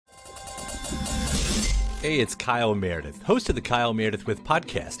Hey, it's Kyle Meredith, host of the Kyle Meredith With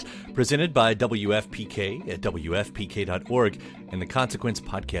podcast, presented by WFPK at WFPK.org and the Consequence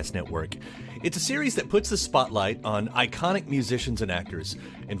Podcast Network. It's a series that puts the spotlight on iconic musicians and actors,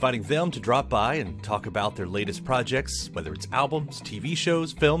 inviting them to drop by and talk about their latest projects, whether it's albums, TV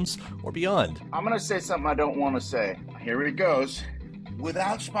shows, films, or beyond. I'm going to say something I don't want to say. Here it goes.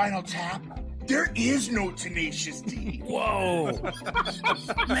 Without Spinal Tap, there is no Tenacious D. Whoa!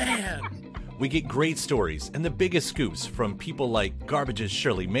 Man! We get great stories and the biggest scoops from people like Garbage's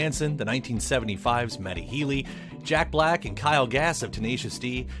Shirley Manson, the 1975's Matty Healy, Jack Black and Kyle Gass of Tenacious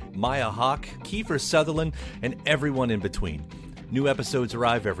D, Maya Hawke, Kiefer Sutherland, and everyone in between. New episodes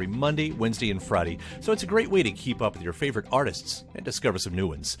arrive every Monday, Wednesday, and Friday, so it's a great way to keep up with your favorite artists and discover some new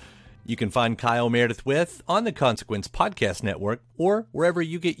ones. You can find Kyle Meredith With on the Consequence Podcast Network or wherever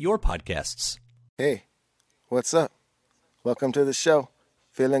you get your podcasts. Hey, what's up? Welcome to the show.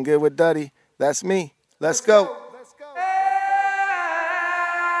 Feeling good with Duddy. That's me. Let's go.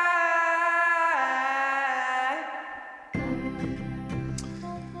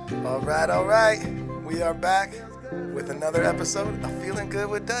 All right. We are back with another episode of Feeling Good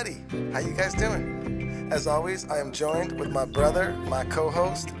with Duddy. How you guys doing? As always, I am joined with my brother, my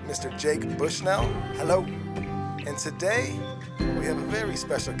co-host, Mr. Jake Bushnell. Hello. And today, we have a very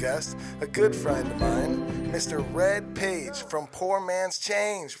special guest, a good friend of mine, Mr. Red Page from Poor Man's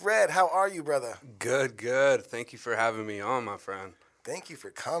Change. Red, how are you, brother? Good. Thank you for having me on, my friend. Thank you for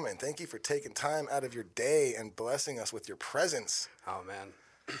coming. Thank you for taking time out of your day and blessing us with your presence. Oh, man.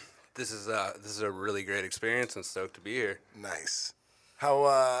 This is a really great experience and stoked to be here. Nice. How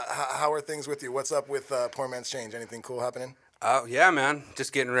are things with you? What's up with Poor Man's Change? Anything cool happening? Yeah, man.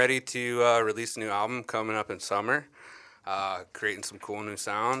 Just getting ready to release a new album coming up in summer. Creating some cool new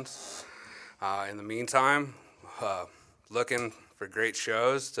sounds. In the meantime, looking for great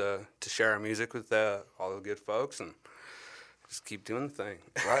shows to share our music with all the good folks and just keep doing the thing.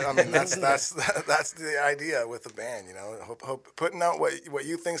 Right. I mean, that's the idea with the band. You know, hope putting out what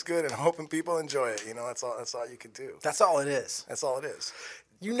you think's good and hoping people enjoy it. You know, that's all you can do. That's all it is. That's all it is.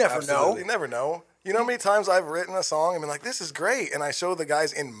 You never Absolutely. know. You never know. You know how many times I've written a song and been like, this is great, and I show the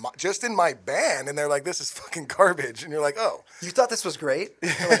guys in my band, and they're like, this is fucking garbage, and you're like, oh. You thought this was great?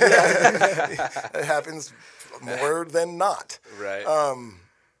 It happens more than not. Right.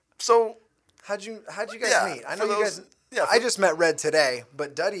 So How'd you guys meet? I know you guys. Yeah, I just met Red today,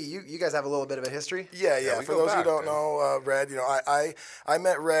 but Duddy, you guys have a little bit of a history. Yeah. For those who don't know, Red, you know, I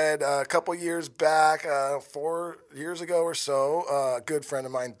met Red a couple years back, 4 years ago or so. A good friend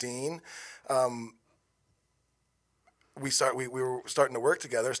of mine, Dean. We were starting to work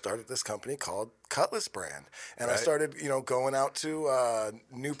together. Started this company called Cutlass Brand, and right. I started going out to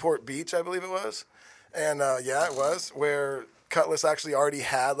Newport Beach, I believe it was, and it was where Cutlass actually already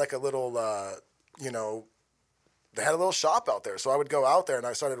had like a little they had a little shop out there. So I would go out there and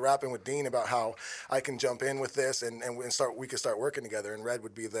I started rapping with Dean about how I can jump in with this and we could start working together. And Red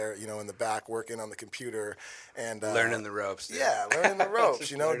would be there, in the back working on the computer and learning the ropes. Dude. Yeah, learning the ropes,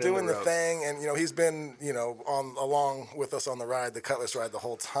 doing the thing. And, he's been, along with us on the ride, the Cutlass ride the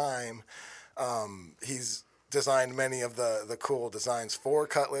whole time. He's designed many of the cool designs for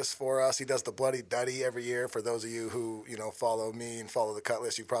Cutlass for us. He does the Bloody Duddy every year. For those of you who, follow me and follow the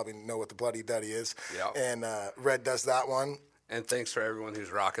Cutlass, you probably know what the Bloody Duddy is. Yep. And Red does that one. And thanks for everyone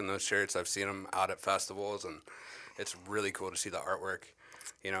who's rocking those shirts. I've seen them out at festivals, and it's really cool to see the artwork,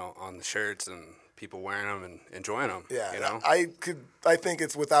 on the shirts and people wearing them and enjoying them. Yeah, I think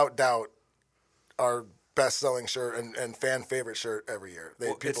it's without doubt our best-selling shirt and fan favorite shirt every year.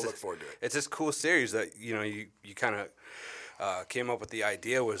 People look forward to it. It's this cool series that you kind of came up with. The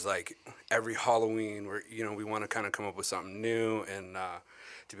idea was like every Halloween we want to kind of come up with something new and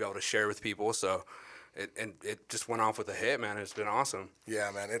to be able to share with people. So it just went off with a hit, man. It's been awesome. Yeah,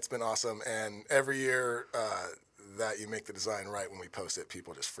 man, it's been awesome. And every year that you make the design right when we post it,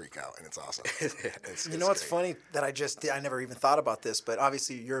 people just freak out, and it's awesome. It's what's funny that I never even thought about this, but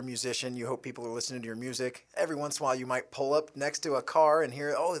obviously you're a musician. You hope people are listening to your music. Every once in a while you might pull up next to a car and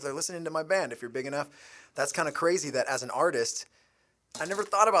hear, oh, they're listening to my band if you're big enough. That's kind of crazy that as an artist, I never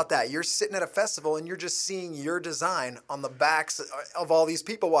thought about that. You're sitting at a festival and you're just seeing your design on the backs of all these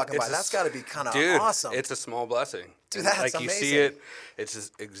people walking by. That's got to be kind of awesome. It's a small blessing. Dude, that's like amazing. You see it, it's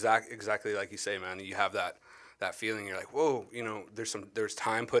just exactly like you say, man. You have that feeling. You're like, whoa, there's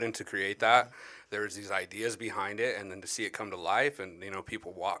time put in to create that. There's these ideas behind it, and then to see it come to life, and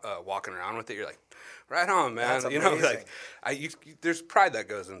people walking around with it, you're like, right on, man. That's amazing. There's pride that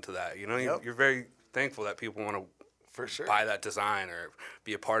goes into that. Yep. You're very thankful that people want to for sure buy that design or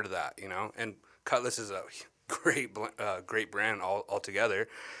be a part of that. And Cutlass is a great brand altogether,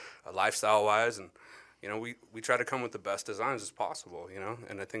 lifestyle wise, and you know, we try to come with the best designs as possible, you know,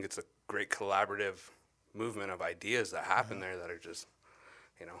 and I think it's a great collaborative movement of ideas that happen there that are just,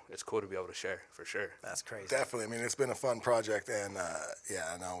 you know, it's cool to be able to share, for sure. That's crazy. Definitely. I mean, it's been a fun project, and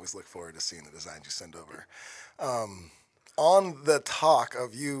and I always look forward to seeing the designs you send over. On the talk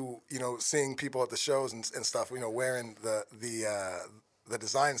of you know, seeing people at the shows and stuff, you know, wearing the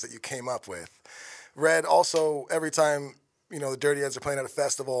designs that you came up with, Red also, every time, you know, the Dirty Heads are playing at a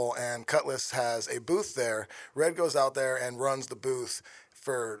festival and Cutlass has a booth there, Red goes out there and runs the booth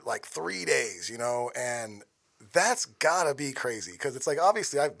for like 3 days, you know, and that's gotta be crazy, because it's like,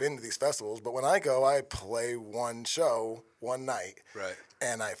 obviously I've been to these festivals, but when I go, I play one show one night, Right.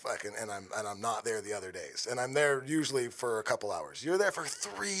 and I'm not there the other days, and I'm there usually for a couple hours. You're there for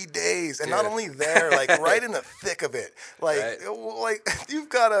 3 days, and not only there, like right in the thick of it, like you've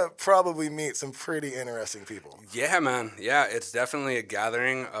gotta probably meet some pretty interesting people. Yeah, man. Yeah, it's definitely a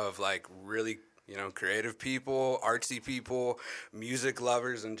gathering of like really, you know, creative people, artsy people, music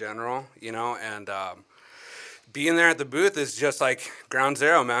lovers in general, you know, and being there at the booth is just like ground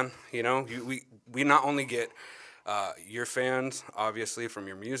zero, man. You know, we not only get your fans, obviously, from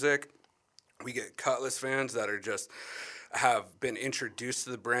your music, we get Cutlass fans that are just have been introduced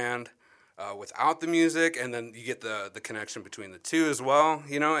to the brand without the music, and then you get the connection between the two as well,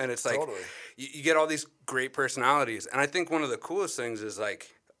 you know, and it's like you get all these great personalities. And I think one of the coolest things is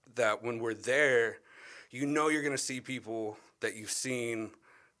like that when we're there, you know, you're going to see people that you've seen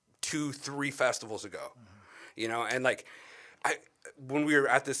 2-3 festivals ago. You know, and like, when we were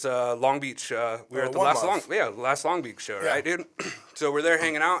at this Long Beach, we were at the last Long Beach show, right, dude? So we're there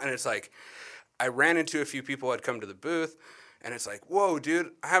hanging out, and it's like, I ran into a few people who had come to the booth, and it's like, whoa,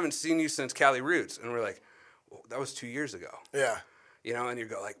 dude, I haven't seen you since Cali Roots, and we're like, well, that was 2 years ago. Yeah. You know, and you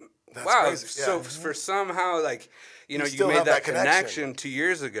go like, that's wow. Crazy. So for somehow, like, you know, you made that connection 2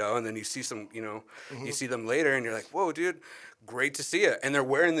 years ago, and then you see some, you know, you see them later, and you're like, whoa, dude. Great to see it, and they're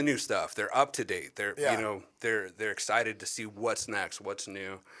wearing the new stuff. They're up to date. They're you know, they're excited to see what's next, what's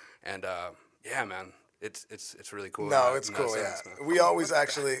new, and yeah, man, it's really cool. No, it's cool. Yeah, we always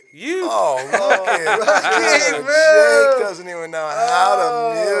actually you. Oh, look Jake doesn't even know how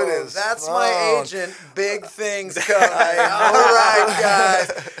to mute his That's phone. My agent. Big things coming. All right,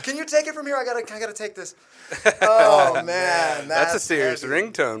 guys, can you take it from here? I gotta take this. Oh man, that's a serious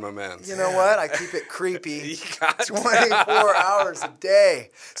ringtone, my man. You know what? I keep it creepy 24 hours a day.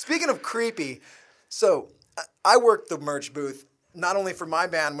 Speaking of creepy, so I worked the merch booth not only for my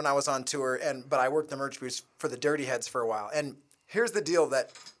band when I was on tour, but I worked the merch booth for the Dirty Heads for a while. And here's the deal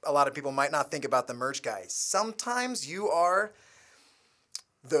that a lot of people might not think about the merch guy. Sometimes you are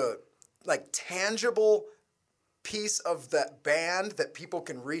the like tangible piece of that band that people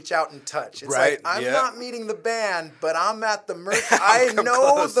can reach out and touch. It's like, I'm not meeting the band, but I'm at the merch. I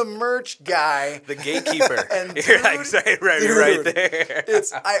know close. The merch guy. The gatekeeper. And dude, you're like, you're right there.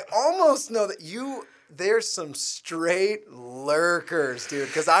 I almost know that there's some straight lurkers, dude.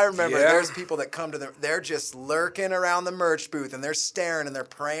 Because I remember there's people that come to them, they're just lurking around the merch booth, and they're staring, and they're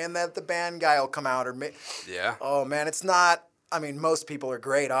praying that the band guy will come out. Oh, man, it's not, I mean, most people are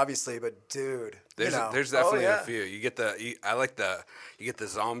great, obviously, but dude. There's definitely a few. You get you get the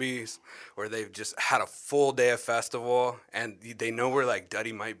zombies where they've just had a full day of festival and they know where like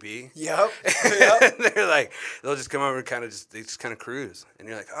Duddy might be. Yep. They're like, they'll just come over and they just kind of cruise, and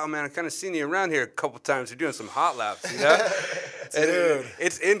you're like, oh man, I've kind of seen you around here a couple times. You're doing some hot laps, you know? Dude,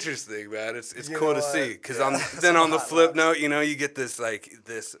 it's interesting, man. It's cool to see, because on the flip note, you know, you get this like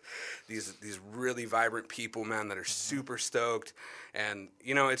these really vibrant people, man, that are super stoked. And,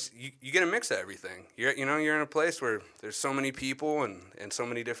 you know, it's you get a mix of everything. You're in a place where there's so many people and so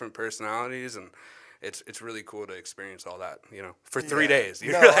many different personalities, and it's really cool to experience all that, you know, for 3 days.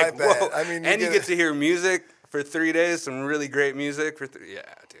 You're like, whoa. I mean, you get to hear music for 3 days, some really great music for yeah,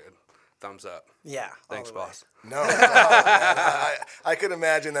 dude. Thumbs up. Yeah. Thanks, boss. No, I could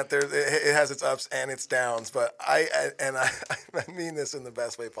imagine that it has its ups and its downs, but I mean this in the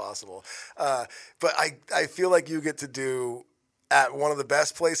best way possible. But I feel like you get to do, at one of the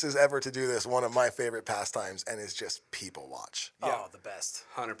best places ever to do this, one of my favorite pastimes, and it's just people watch. Oh, the best.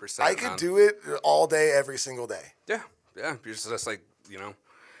 100%. I could do it all day, every single day. Yeah. You're just like, you know,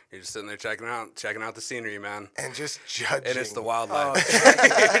 you're just sitting there checking out the scenery, man. And just judging. And it's the wildlife.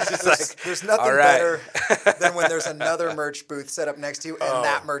 Oh, there's nothing better than when there's another merch booth set up next to you, and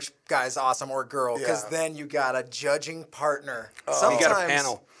that merch guy's awesome, or girl, because then you got a judging partner. You got a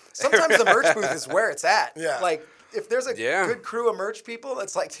panel. Sometimes the merch booth is where it's at. Yeah. Like, if there's a good crew of merch people,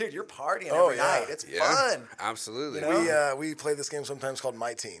 it's like, dude, you're partying every night. It's fun. Absolutely. You know? We play this game sometimes called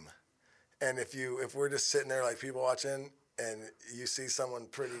My Team. And if we're just sitting there like people watching, and you see someone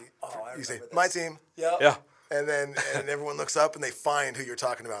pretty, I you say, remember my this. team. Yep. Yeah. And then everyone looks up and they find who you're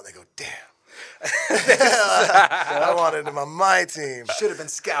talking about. And they go, damn. I wanted him on my team. Should have been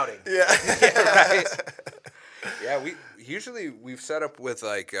scouting. Right. Yeah, we've set up with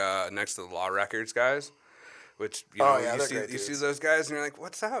like next to the Law Records guys, which you see those guys and you're like,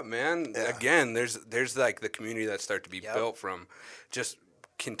 what's up, man? Yeah. Again, there's like the community that start to be built from just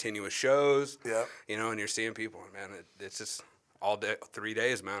continuous shows. Yep. And you're seeing people, man. It's just all day, 3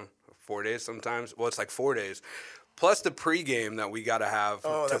 days, man, 4 days sometimes. Well, it's like 4 days. Plus the pregame that we got to have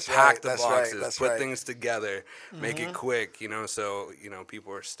to pack the boxes, put things together, make it quick, so,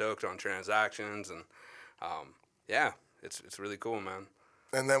 people are stoked on transactions. And, it's really cool, man.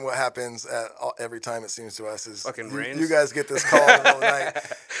 And then what happens every time, it seems to us, is fucking rains. You guys get this call in the middle of the night.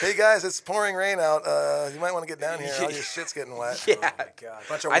 Hey, guys, it's pouring rain out. You might want to get down here. All your shit's getting wet. Yeah. Oh, my God.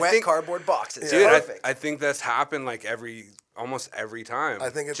 Bunch of wet cardboard boxes. Dude, Perfect. I think that's happened like almost every time. I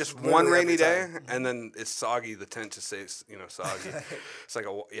think it's just literally one rainy every day, time. and then it's soggy. The tent just says, soggy. It's like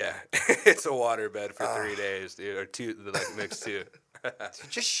it's a waterbed for 3 days, dude, or two, like mixed two.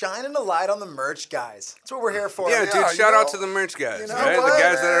 Just shining a light on the merch, guys. That's what we're here for. Yeah, dude, shout out to the merch guys, right? what, The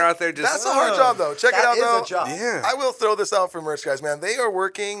guys that man? are out there just. That's a hard job, though. Check it out, though. That is a job. Yeah. I will throw this out for merch guys, man. They are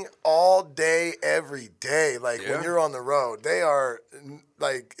working all day, every day. Like when you're on the road, they are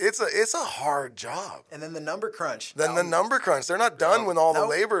like it's a hard job. And then the number crunch. Then the number crunch. They're not done when all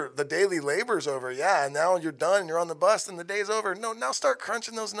the daily labor's over. Yeah, and now you're done. You're on the bus, and the day's over. No, now start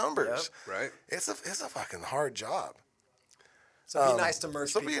crunching those numbers. Yep. Right. It's a fucking hard job. So be nice to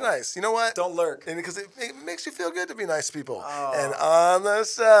merch people. Be nice. You know what? Don't lurk. And because it makes you feel good to be nice to people. Oh. And on the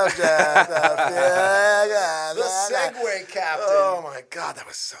subject of the segue captain. Oh my God, that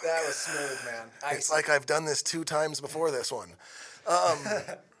was so That good. was smooth, man. It's like I've done this 2 times before this one.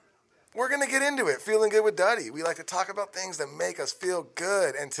 We're going to get into it. Feeling good with Duddy. We like to talk about things that make us feel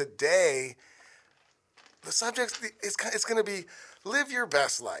good. And today, the subject is going to be live your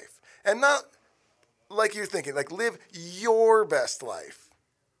best life. And not like you're thinking, like live your best life.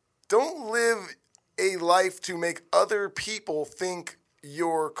 Don't live a life to make other people think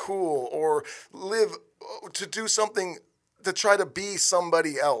you're cool or live to do something to try to be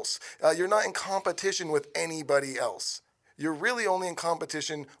somebody else. You're not in competition with anybody else. You're really only in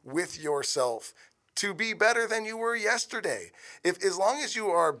competition with yourself to be better than you were yesterday. As long as you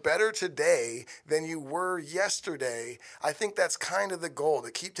are better today than you were yesterday, I think that's kind of the goal, to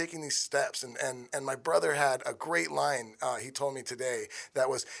keep taking these steps. And my brother had a great line he told me today that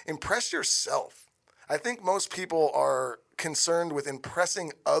was, impress yourself. I think most people are concerned with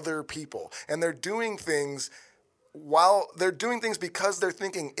impressing other people, and they're doing things because they're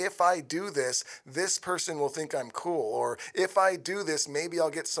thinking, if I do this, this person will think I'm cool. Or if I do this, maybe I'll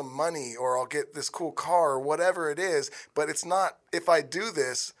get some money or I'll get this cool car or whatever it is. But it's not, if I do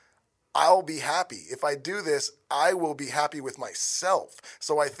this, I'll be happy. If I do this, I will be happy with myself.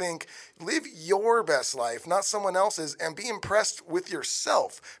 So I think live your best life, not someone else's, and be impressed with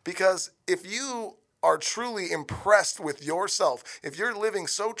yourself. Because if you are truly impressed with yourself, if you're living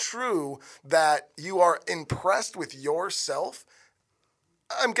so true that you are impressed with yourself,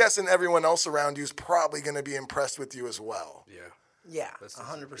 I'm guessing everyone else around you is probably going to be impressed with you as well. Yeah, That's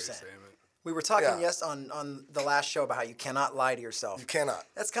 100%. We were talking on the last show about how you cannot lie to yourself. You cannot.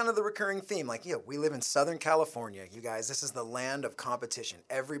 That's kind of the recurring theme. Like, we live in Southern California, you guys. This is the land of competition.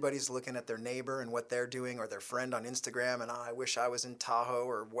 Everybody's looking at their neighbor and what they're doing, or their friend on Instagram, and I wish I was in Tahoe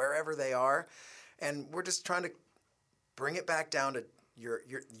or wherever they are. And we're just trying to bring it back down to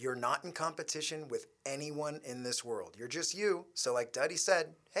you're not in competition with anyone in this world. You're just you. So like Duddy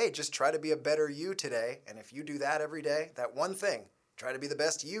said, hey, just try to be a better you today. And if you do that every day, that one thing, try to be the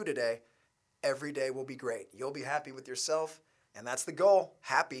best you today, every day will be great. You'll be happy with yourself, and that's the goal.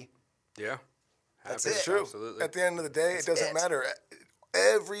 Happy. Yeah. That's It's it. true. Absolutely. At the end of the day, it doesn't matter.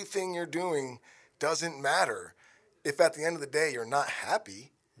 Everything you're doing doesn't matter if at the end of the day you're not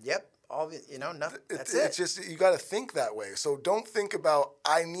happy. Yep. Nothing. That's It's just, you got to think that way. So don't think about,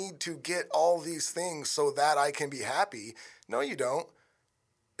 I need to get all these things so that I can be happy. No, you don't.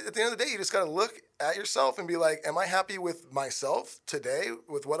 At the end of the day, you just got to look at yourself and be like, am I happy with myself today,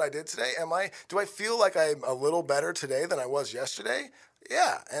 with what I did today? Do I feel like I'm a little better today than I was yesterday?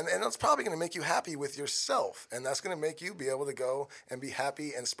 Yeah, and it's probably going to make you happy with yourself, and that's going to make you be able to go and be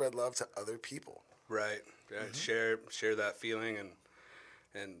happy and spread love to other people. Right. Yeah. Share that feeling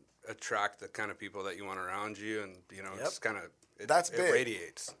and attract the kind of people that you want around you, and it's kind of That's it big.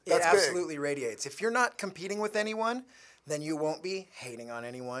 radiates. It absolutely radiates. If you're not competing with anyone, then you won't be hating on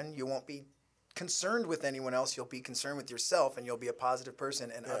anyone. You won't be concerned with anyone else. You'll be concerned with yourself, and you'll be a positive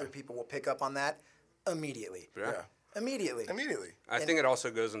person, and other people will pick up on that immediately. Yeah. Immediately. I think it also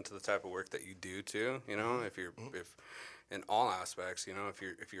goes into the type of work that you do too. You know, if in all aspects, you know, if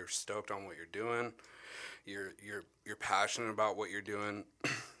you're stoked on what you're doing, you're passionate about what you're doing,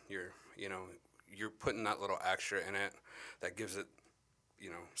 you're putting that little extra in it that gives it, you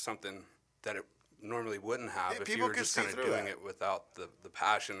know, something that it normally wouldn't have if you were just kind of doing it without the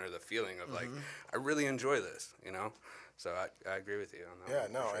passion or the feeling of like, I really enjoy this, you know. So I agree with you on that.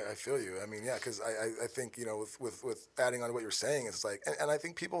 Yeah, no, sure. I feel you. I mean, yeah, because I think, you know, with adding on to what you're saying, it's like, and I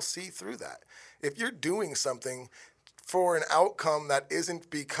think people see through that. If you're doing something for an outcome that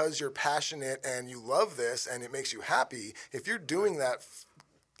isn't because you're passionate and you love this and it makes you happy, if you're doing that,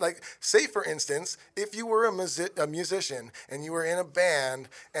 like, say, for instance, if you were a musician and you were in a band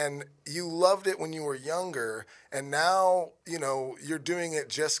and you loved it when you were younger and now, you know, you're doing it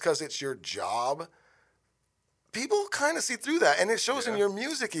just because it's your job, people kind of see through that, and it shows in your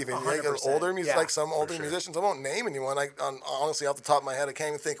music even. Like older music, like some older musicians. I won't name anyone. Honestly, off the top of my head, I can't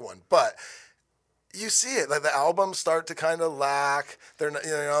even think of one. But you see it, like the albums start to kind of lack. They're not,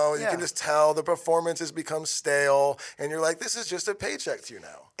 you know, you can just tell the performances become stale, and you're like, this is just a paycheck to you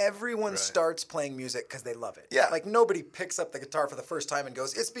now. Everyone starts playing music because they love it. Yeah. Like nobody picks up the guitar for the first time and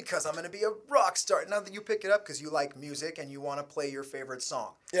goes, it's because I'm going to be a rock star. Now that you pick it up because you like music and you want to play your favorite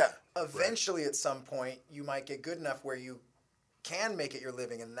song. Yeah. Eventually, at some point, you might get good enough where you can make it your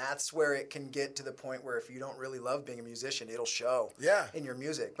living, and that's where it can get to the point where if you don't really love being a musician, it'll show in your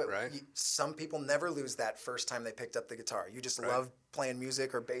music. But some people never lose that first time they picked up the guitar. You just love playing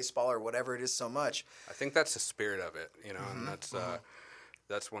music or baseball or whatever it is so much. I think that's the spirit of it, you know, and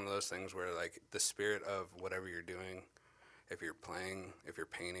that's one of those things where, like, the spirit of whatever you're doing, if you're playing, if you're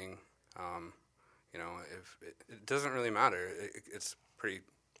painting, you know, if it doesn't really matter. It's pretty.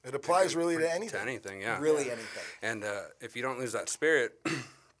 It applies really to anything. To anything, yeah. Really anything. And if you don't lose that spirit,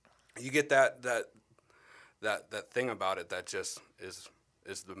 you get that thing about it that just is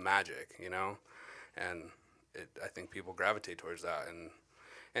the magic, you know. And I think people gravitate towards that.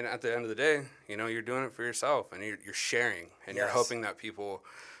 And at the end of the day, you know, you're doing it for yourself, and you're sharing, and you're hoping that people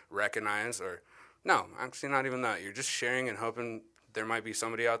recognize, or no, actually not even that. You're just sharing and hoping there might be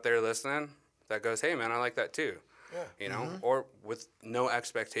somebody out there listening that goes, hey, man, I like that too. Yeah. You know, or with no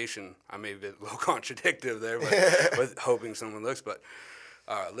expectation. I may be a little contradictive there, but with hoping someone looks, but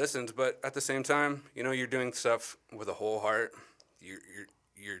listens. But at the same time, you know, you're doing stuff with a whole heart.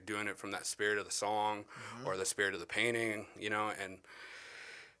 You're doing it from that spirit of the song or the spirit of the painting, you know, and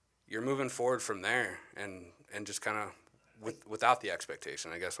you're moving forward from there, and just kind of without the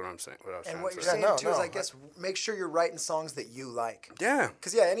expectation, I guess what I'm saying. What I was and trying what to you're say. saying too is, I guess, make sure you're writing songs that you like. Yeah.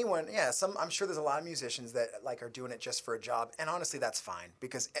 Because I'm sure there's a lot of musicians that like are doing it just for a job, and honestly, that's fine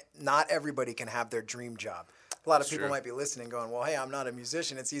because not everybody can have their dream job. A lot of people might be listening, going, "Well, hey, I'm not a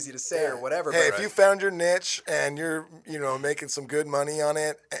musician. It's easy to say or whatever." Hey, if you found your niche and you're, you know, making some good money on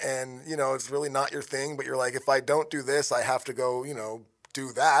it, and you know it's really not your thing, but you're like, if I don't do this, I have to go, you know,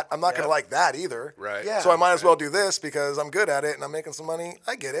 do that. I'm not going to like that either. Right. Yeah. So I might as well do this because I'm good at it and I'm making some money.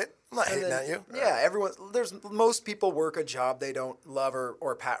 I get it. I'm not hating at you. Yeah, most people work a job they don't love or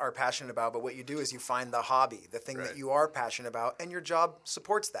are passionate about, but what you do is you find the hobby, the thing that you are passionate about, and your job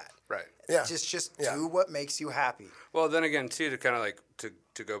supports that. Right. Yeah. Just do what makes you happy. Well, then again, too, to kind of like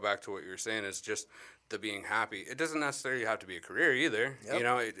to go back to what you were saying is just the being happy. It doesn't necessarily have to be a career either. Yep. You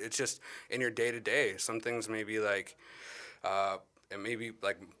know, it's just in your day to day. Some things may be like. And maybe,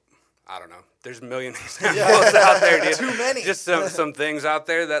 like, I don't know. There's a million examples out there, dude. Too many. Just some things out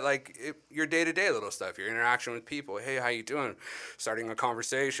there that, like, your day-to-day little stuff, your interaction with people. Hey, how you doing? Starting a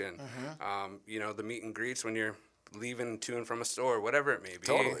conversation. You know, the meet and greets when you're leaving to and from a store, whatever it may be.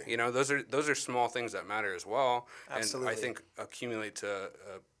 Totally. You know, those are small things that matter as well. Absolutely. And I think accumulate to,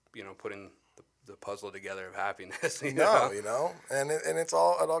 you know, putting the puzzle together of happiness. You know, and it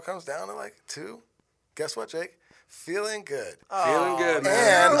all comes down to, like, guess what, Jake? Feeling good. Feeling good,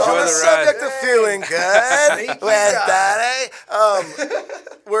 man. And Enjoy on the subject of feeling good,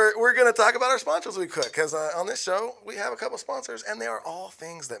 we're going to talk about our sponsors really quick because on this show, we have a couple sponsors, and they are all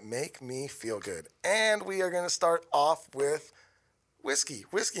things that make me feel good. And we are going to start off with whiskey.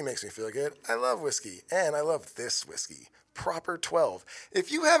 Whiskey makes me feel good. I love whiskey, and I love this whiskey, Proper 12.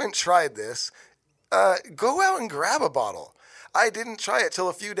 If you haven't tried this, go out and grab a bottle. I didn't try it till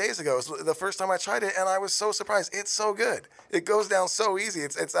a few days ago. It was the first time I tried it, and I was so surprised. It's so good. It goes down so easy.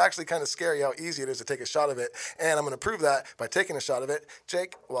 It's actually kind of scary how easy it is to take a shot of it, and I'm going to prove that by taking a shot of it.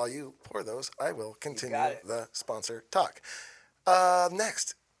 Jake, while you pour those, I will continue the sponsor talk.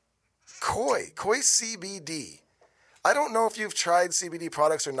 Next, Koi CBD. I don't know if you've tried CBD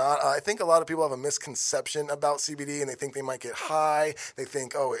products or not. I think a lot of people have a misconception about CBD, and they think they might get high. They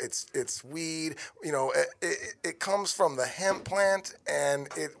think, oh, it's weed. You know, it comes from the hemp plant, and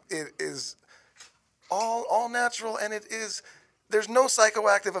it is all natural, and it is. There's no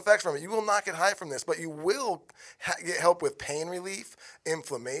psychoactive effects from it. You will not get high from this, but you will get help with pain relief,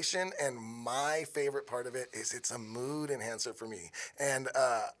 inflammation, and my favorite part of it is it's a mood enhancer for me. And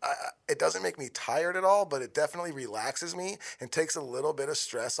it doesn't make me tired at all, but it definitely relaxes me and takes a little bit of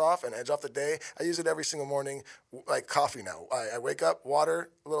stress off and edge off the day. I use it every single morning, like coffee now. I wake up, water,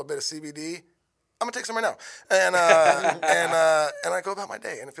 a little bit of CBD. I'm gonna take some right now, and I go about my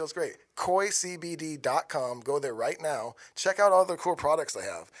day, and it feels great. KoiCBD.com. Go there right now. Check out all the cool products they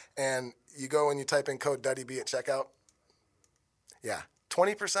have, and you go and you type in code DuddyB at checkout. Yeah,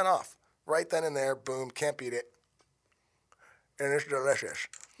 20% off right then and there. Boom, can't beat it, and it's delicious.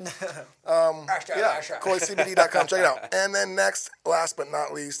 KoiCBD.com. Check it out. And then next, last but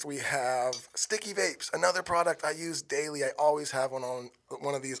not least, we have Sticky Vapes, another product I use daily. I always have one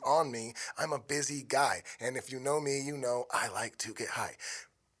of these on me. I'm a busy guy, and if you know me, you know I like to get high.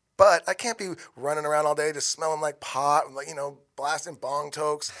 But I can't be running around all day just smelling like pot, like, blasting bong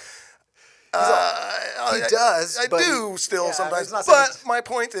tokes. He does. I do still sometimes. But my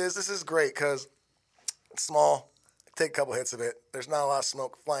point is, this is great because it's small. Take a couple hits of it. There's not a lot of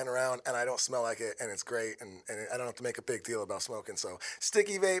smoke flying around, and I don't smell like it, and it's great, and I don't have to make a big deal about smoking. So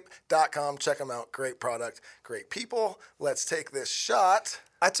StickyVape.com, check them out. Great product, great people. Let's take this shot.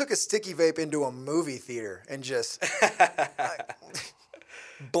 I took a Sticky Vape into a movie theater and just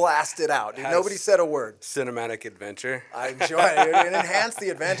blasted out. Dude. Nobody said a word. Cinematic adventure. I enjoy it. It enhanced the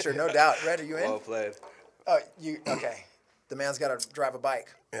adventure, no doubt. Red, are you in? Well played. Oh, okay. The man's got to drive a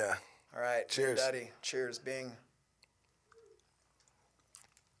bike. Yeah. All right. Cheers. Daddy. Cheers, Bing.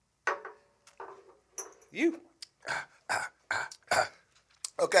 You.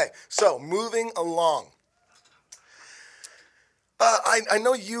 Okay, so moving along. I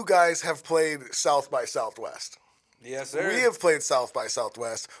know you guys have played South by Southwest. Yes, sir. We have played South by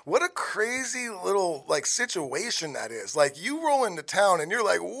Southwest. What a crazy little situation that is. Like, you roll into town and you're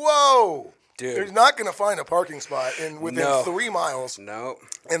like, whoa. Dude. You're not going to find a parking spot within 3 miles. No.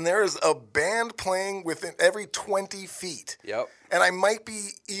 And there is a band playing within every 20 feet. Yep. And I might be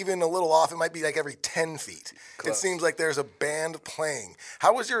even a little off. It might be like every 10 feet. Close. It seems like there's a band playing.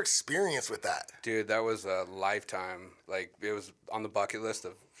 How was your experience with that? Dude, that was a lifetime. Like, it was on the bucket list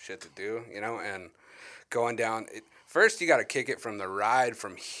of shit to do, and going down. First, you got to kick it from the ride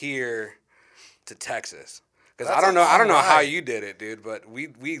from here to Texas. Because I don't know how you did it, dude, but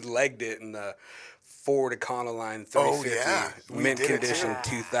we legged it in the Ford Econoline 350 mint condition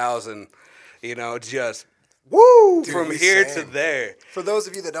 2000, just woo, dude, from here to there. For those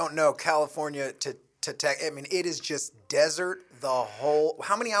of you that don't know, California to Texas, it is just desert the whole.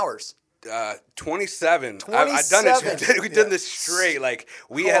 How many hours? 27. I've done it. We did this straight. Like,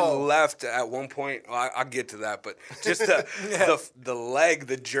 we had left at one point. Well, I'll get to that, but just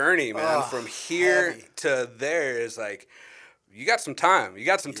the journey, man, from here to there is like, you got some time.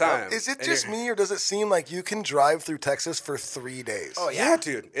 Is it just me, or does it seem like you can drive through Texas for 3 days? Oh yeah,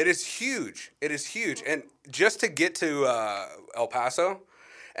 dude. It is huge. And just to get to El Paso,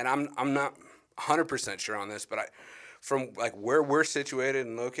 and I'm not 100% sure on this, but from like where we're situated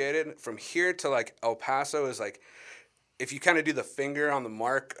and located, from here to like El Paso is like, if you kind of do the finger on the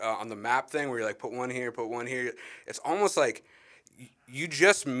mark on the map thing where you're like, put one here, it's almost like you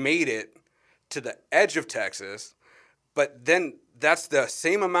just made it to the edge of Texas, but then that's the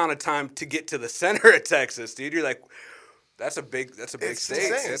same amount of time to get to the center of Texas, dude. You're like, that's a big state.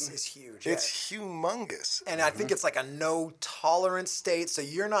 It's huge. It's humongous. And I think it's like a no tolerance state, so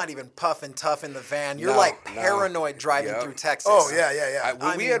you're not even puff and tough in the van. You're paranoid driving through Texas. Oh, yeah.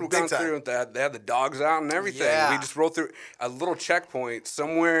 We had gone through with that. They had the dogs out and everything. Yeah. We just rolled through a little checkpoint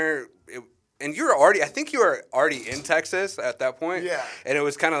somewhere, and I think you were already in Texas at that point. Yeah. And it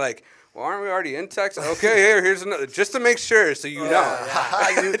was kind of like, well, aren't we already in Texas? Okay, here's another, just to make sure, so you know. Yeah.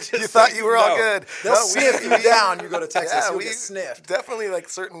 you thought you were all good. They'll sniff you down. You go to Texas, you'll get sniffed. Definitely, like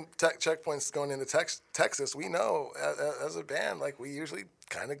certain checkpoints going into Texas, we know as a band, like we usually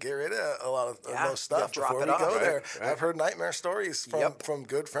kind of get rid of a lot of those stuff before we go there. Right. I've heard nightmare stories from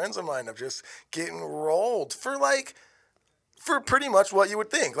good friends of mine of just getting rolled for pretty much what you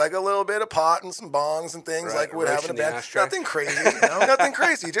would think, like a little bit of pot and some bongs and things, like would have in a band. Nothing crazy, nothing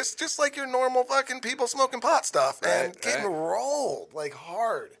crazy. Just like your normal fucking people smoking pot stuff and getting rolled like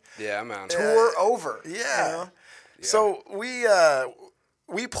hard. Yeah, man. Tour over. Yeah. So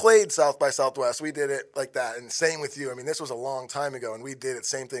we played South by Southwest. We did it like that, and same with you. I mean, this was a long time ago, and we did it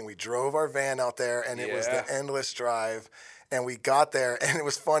same thing. We drove our van out there, and it was the endless drive. And we got there, and it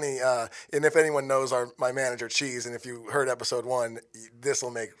was funny. And if anyone knows my manager, Cheese, and if you heard episode 1, this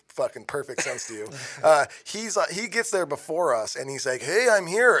will make fucking perfect sense to you. He gets there before us, and he's like, "Hey, I'm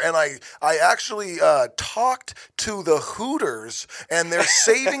here," and I actually talked to the Hooters, and they're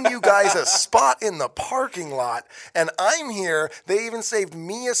saving you guys a spot in the parking lot, and I'm here. They even saved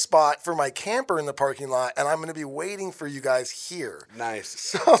me a spot for my camper in the parking lot, and I'm going to be waiting for you guys here. Nice.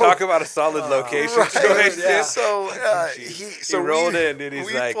 So, talk about a solid location. Right. Yeah. So he rolled in, dude.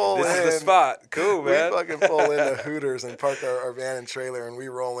 He's like, "This is the spot." Cool, man. We fucking pull into Hooters and park our van and trailer, and we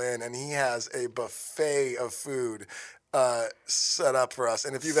roll in, and he has a buffet of food set up for us.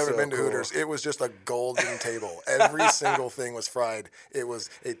 And if you've ever been to Hooters, it was just a golden table. Every single thing was fried. It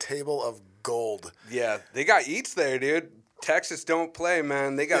was a table of gold. Yeah, they got eats there, dude. Texas don't play,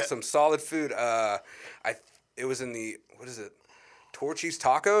 man. They got some solid food. It was in the, what is it, Torchy's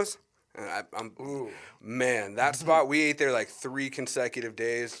Tacos? Man, that spot, we ate there like 3 consecutive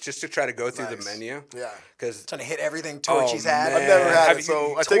days just to try to go through the menu. Yeah. Because trying to hit everything Torchy's had. I've never had it,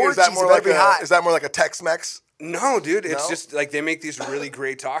 so I think is that more like a Tex-Mex? No, dude. It's just like they make these really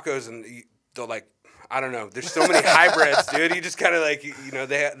great tacos, and they'll like, I don't know. There's so many hybrids, dude. You just kind of like,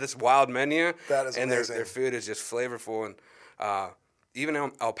 they have this wild menu. That is amazing. And their food is just flavorful. And even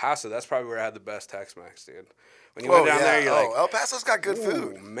El Paso, that's probably where I had the best Tex-Mex, dude. When you went down there, you're like, El Paso's got good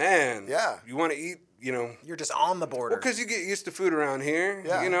food. Man. Yeah. You want to eat, You're just on the border. Well, because you get used to food around here,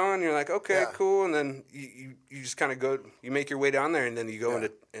 and you're like, okay, cool. And then you just kind of go, you make your way down there, and then you go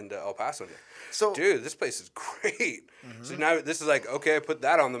into El Paso. So, dude, this place is great. Mm-hmm. So now this is like, okay, put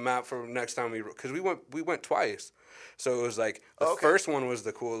that on the map for next time because we went twice. So it was like, the first one was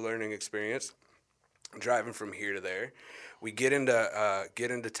the cool learning experience, driving from here to there. We get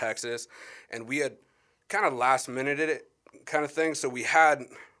into Texas, and we had kind of last minute it kind of thing. So we had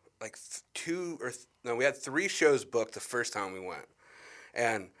like 3 shows booked the first time we went,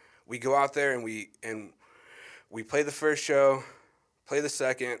 and we go out there and we play the first show, play the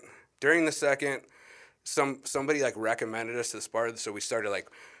second. During the second, somebody like recommended us to this bar, so we started like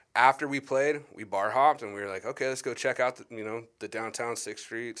after we played, we bar hopped and we were like, okay, let's go check out the downtown 6th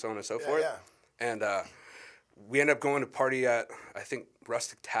Street, so on and so forth. Yeah. And we ended up going to party at I think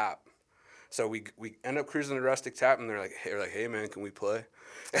Rustic Tap. So we end up cruising to Rustic Tap, and they're like, hey man, can we play?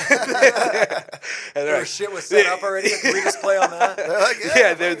 And their shit was set up already. Can we just play on that? They're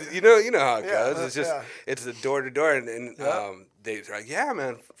like, you know how it goes. It's just it's the door to door, and they're like, yeah,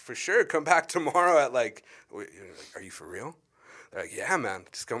 man, for sure. Come back tomorrow at like, are you for real? They're like, yeah, man,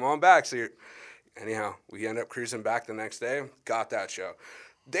 just come on back. So anyhow, we end up cruising back the next day. Got that show.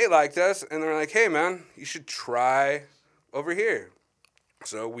 They liked us, and they're like, hey, man, you should try over here.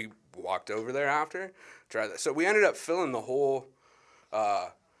 So we walked over there after, tried that. So we ended up filling the whole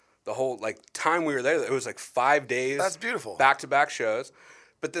like time we were there. It was like 5 days. That's beautiful. Back-to-back shows.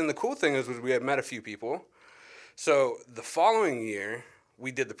 But then the cool thing was we had met a few people. So the following year,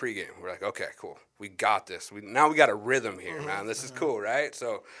 we did the pregame. We're like, okay, cool. We got this. Now we got a rhythm here, man. This is cool, right?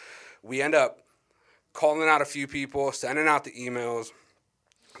 So we end up calling out a few people, sending out the emails,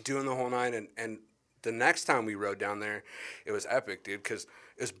 doing the whole nine. And the next time we rode down there, it was epic, dude, because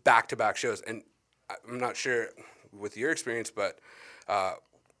it was back-to-back shows. And I'm not sure with your experience, but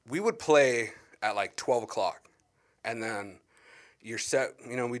we would play at like 12 o'clock. And then you're set,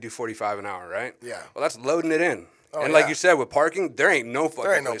 we do 45 an hour, right? Yeah. Well, that's loading it in. And like you said, with parking, there ain't no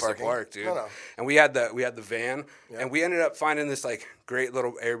fucking place to park, dude. No. And we had the van, and we ended up finding this like great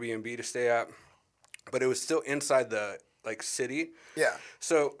little Airbnb to stay at, but it was still inside the like city. Yeah.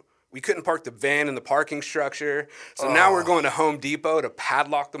 So we couldn't park the van in the parking structure. So now we're going to Home Depot to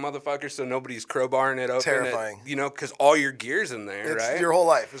padlock the motherfucker so nobody's crowbarring it open. Terrifying. Because all your gear's in there, right? Your whole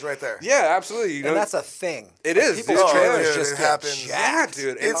life is right there. Yeah, absolutely. And that's a thing. It is. People's trailers just it happens. Yeah,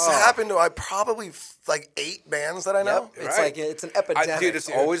 dude. It's happened to probably like 8 bands that I know. Yep. It's like it's an epidemic. Dude, it's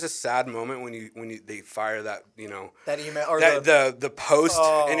always a sad moment when they fire that that email or the post,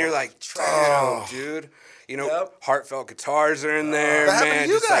 and you're like, damn, dude. Heartfelt guitars are in there. That man, happened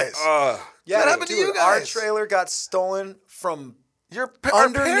to you guys. That happened to you guys. Our trailer got stolen from our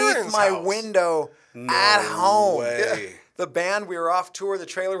underneath my house. window at home. Way. Yeah. The band, we were off tour. The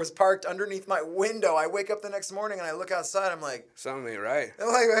trailer was parked underneath my window. I wake up the next morning and I look outside. I'm like, something ain't right. I'm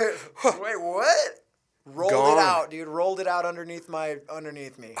like, wait, what? Rolled it out, dude. Rolled it out underneath me.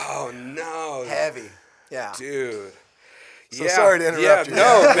 Oh no. Heavy. Yeah. Dude. So sorry to interrupt you.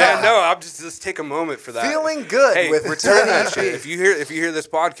 No, man, no. I'm just take a moment for that. Feeling good Hey, with return that EP. shit. If you hear this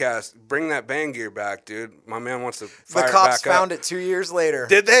podcast, bring that band gear back, dude. My man wants to fire The it cops back found up. it 2 years later.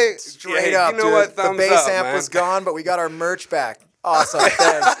 Did they? Straight Yeah, up, you know dude. what? The Thumbs bass up, amp man. was gone, but we got our merch back. Awesome,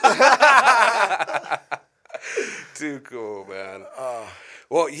 thanks. Too cool, man.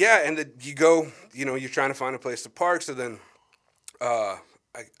 Well, yeah, and you go, you're trying to find a place to park, so then I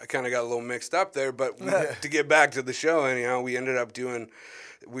kind of got a little mixed up there, but to get back to the show, anyhow, we ended up doing,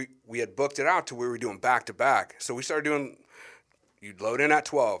 we had booked it out to where we were doing back-to-back. So we started doing, you'd load in at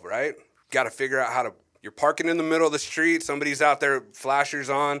 12, right? Got to figure out how to, you're parking in the middle of the street, somebody's out there, flashers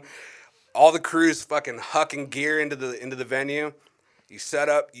on, all the crews fucking hucking gear into the venue. You set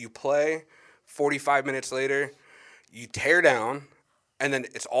up, you play, 45 minutes later, you tear down, and then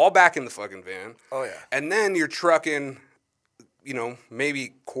it's all back in the fucking van. Oh, yeah. And then you're trucking,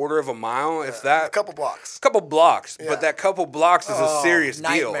 maybe quarter of a mile, if that. A couple blocks. Couple blocks. Yeah. But that couple blocks is a serious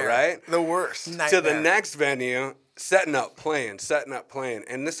deal, nightmare. right? The worst. To the next venue, setting up, playing.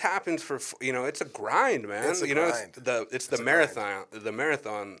 And this happens for, it's a grind, man. It's a grind. It's the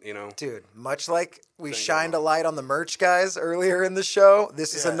marathon, Dude, much like we shined a light on the merch guys earlier in the show,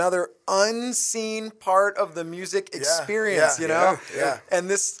 this is another unseen part of the music experience, Yeah. And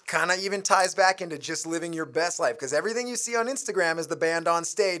this kind of even ties back into just living your best life, because everything you see on Instagram is the band on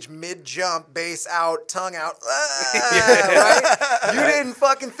stage, mid-jump, bass out, tongue out, right? You didn't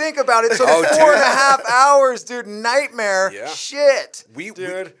fucking think about it. So 4.5 hours, dude, nightmare. Yeah. Shit. We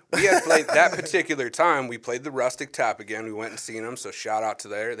had played that particular time. We played the Rustic Tap again. We went and seen them. So shout out to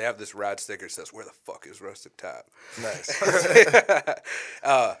there. They have this rad sticker that says, "Where the fuck is Rustic Tap?" Nice.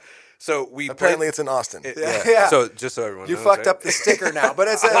 So we Apparently it's in Austin. Yeah. So just so everyone You knows, fucked right? up the sticker now, but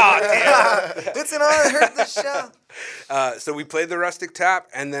it's it's an honor to the show. So we played the Rustic Tap,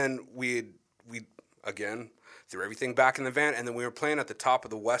 and then we again threw everything back in the van, and then we were playing at the top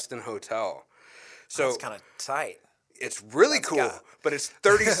of the Westin Hotel. So It's kind of tight. it's really cool, but it's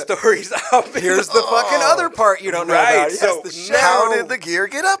 30 stories up. Here's the fucking other part you don't know Right, about. Yes, so the show. How did the gear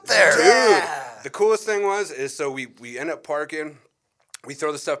get up there? The coolest thing is so we end up parking. We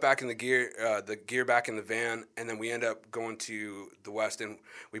throw the stuff back in the gear back in the van, and then we end up going to the Westin.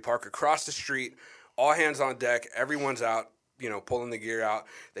 We park across the street, all hands on deck. Everyone's out, pulling the gear out.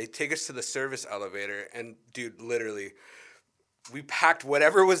 They take us to the service elevator, and dude, literally, we packed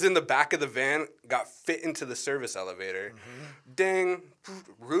whatever was in the back of the van, got fit into the service elevator. Ding,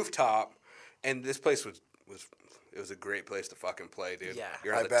 rooftop, and this place was a great place to fucking play, dude. Yeah,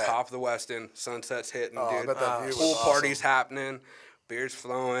 You're at the top of the Westin, sunset's hitting, I dude. bet that view Pool was parties happening, beers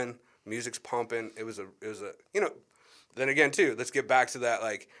flowing, music's pumping. It was a then again too, let's get back to that,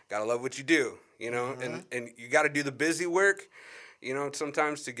 like, gotta love what you do, and you gotta do the busy work,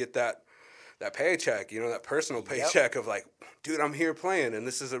 sometimes to get that paycheck, that personal paycheck of like, dude, I'm here playing, and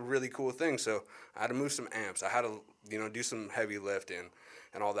this is a really cool thing. So I had to move some amps. I had to, do some heavy lifting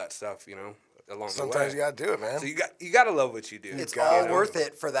and all that stuff, along the way. Sometimes you gotta do it, man. So you gotta love what you do. It's all worth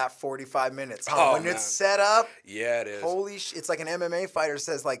it for that 45 minutes. Huh? Oh, when man. it's set up, Yeah, it is. holy shit. It's like an MMA fighter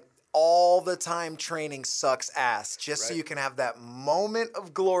says, like, all the time training sucks ass just so Right. you can have that moment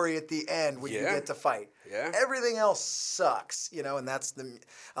of glory at the end when you Yeah. get to fight. Yeah. Everything else sucks, and that's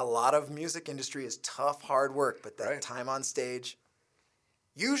a lot of music industry is tough, hard work, but that Right. time on stage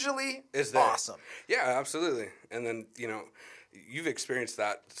usually Is there. awesome. Yeah, absolutely. And then, you've experienced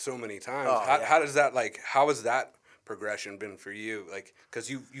that so many times. Oh, how, yeah. how has that progression been for you? Like, because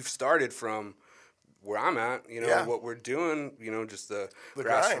you've started from where I'm at, Yeah. what we're doing, just the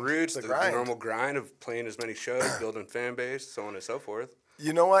grind, grassroots, the the grind. normal grind of playing as many shows, building fan base, so on and so forth.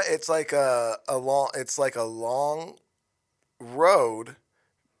 You know what? It's like a long road,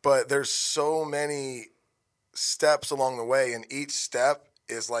 but there's so many steps along the way, and each step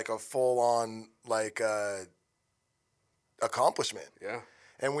is like a full on accomplishment. Yeah.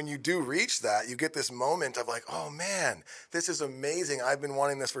 And when you do reach that, you get this moment of like, oh man, this is amazing. I've been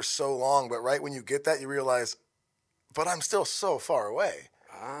wanting this for so long. But right when you get that, you realize, but I'm still so far away.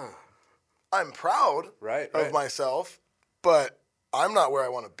 I'm proud Right, of right. myself, but I'm not where I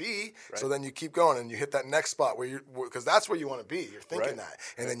want to be. Right. So then you keep going and you hit that next spot because that's where you want to be. You're thinking Right. that.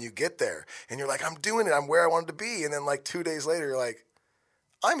 And then you get there and you're like, I'm doing it. I'm where I wanted to be. And then like 2 days later, you're like,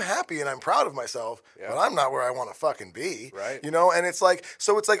 I'm happy and I'm proud of myself, but I'm not where I want to fucking be. Right. And it's like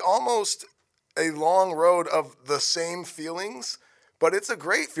almost a long road of the same feelings, but it's a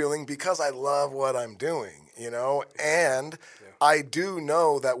great feeling because I love what I'm doing, and I do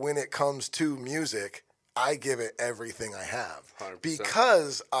know that when it comes to music, I give it everything I have 100%.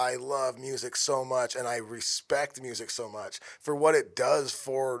 because I love music so much and I respect music so much for what it does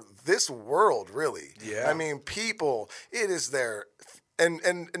for this world, really. Yeah. I mean, people, it is their,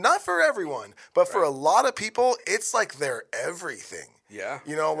 and not for everyone, but for a lot of people, it's like their everything. Yeah.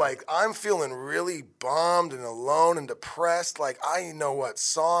 You know, like I'm feeling really bummed and alone and depressed. Like I know what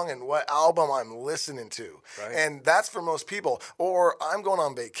song and what album I'm listening to. Right. And that's for most people. Or I'm going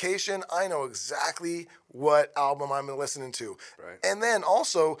on vacation. I know exactly what album I'm listening to. Right. And then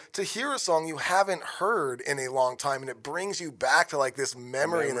also to hear a song you haven't heard in a long time and it brings you back to like this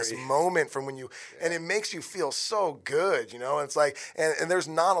memory and this moment from when you, and it makes you feel so good, you know? And it's like, and there's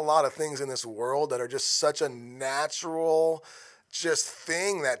not a lot of things in this world that are just such a natural just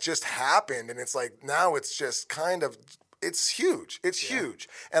thing that just happened, and it's like now it's just kind of it's huge. It's huge,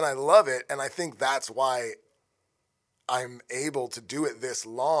 and I love it, and I think that's why I'm able to do it this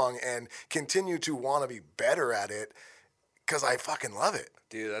long and continue to want to be better at it because I fucking love it.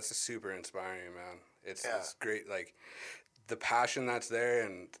 Dude, that's a super inspiring, man. It's great, like the passion that's there,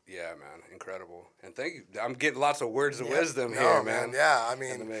 and yeah, man, incredible. And thank you. I'm getting lots of words of wisdom here, man. Yeah, I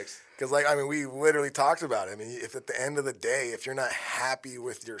mean, because like, I mean, we literally talked about it. I mean, if at the end of the day, if you're not happy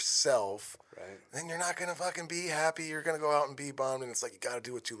with yourself, then you're not gonna fucking be happy. You're gonna go out and be bummed, and it's like you got to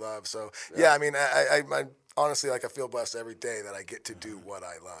do what you love. So yeah, I mean, I honestly, like I feel blessed every day that I get to do what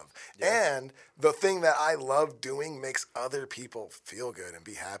I love, and the thing that I love doing makes other people feel good and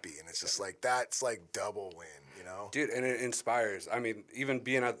be happy, and it's just like that's like double win. You know? Dude, and it inspires. I mean, even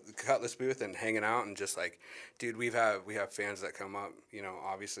being at the Cutlass booth and hanging out and just like, dude, we have fans that come up, you know,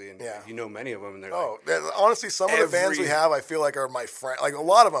 obviously, and you know many of them, and they're honestly, some of the fans we have, I feel like are my friend, like a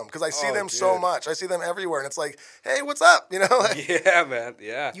lot of them, because I see them so much. I see them everywhere, and it's like, hey, what's up? You know? Yeah, man.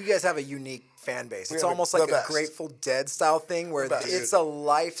 Yeah. You guys have a unique fan base. It's almost like a Grateful Dead style thing where it's a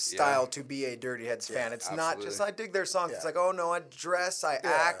lifestyle to be a Dirty Heads fan. It's not just I dig their songs. It's like, oh no, I dress, I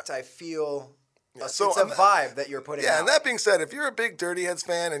act, I feel. Yeah. So it's a vibe that you're putting out. Yeah, and that being said, if you're a big Dirty Heads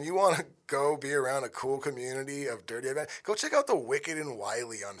fan and you want to go be around a cool community of Dirty Heads fans, go check out the Wicked and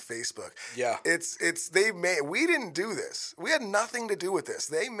Wiley on Facebook. Yeah. We didn't do this. We had nothing to do with this.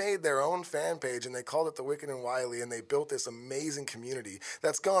 They made their own fan page and they called it the Wicked and Wiley, and they built this amazing community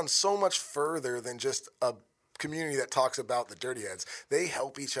that's gone so much further than just a community that talks about the Dirty Heads. They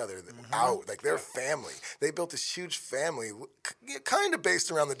help each other out, like they're family. They built this huge family kind of based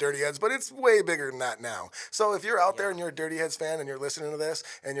around the Dirty Heads, but it's way bigger than that now. So if you're out there and you're a Dirty Heads fan and you're listening to this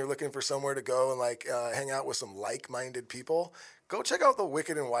and you're looking for somewhere to go and like hang out with some like-minded people, go check out the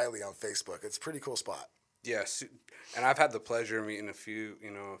Wicked and Wiley on Facebook. It's a pretty cool spot. Yes, and I've had the pleasure of meeting a few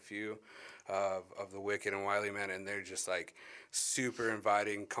of the Wicked and Wiley men, and they're just like super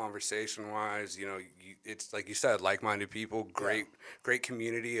inviting conversation-wise. You know, it's like you said, like-minded people, great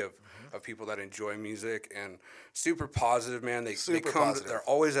community of people that enjoy music, and super positive, man. They come. Positive. They're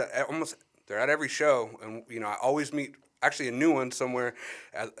always they're at every show, and you know, I always meet actually a new one somewhere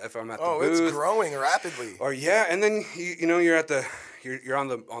if I'm at the booth. Oh, it's growing rapidly. Or and then you're at you're on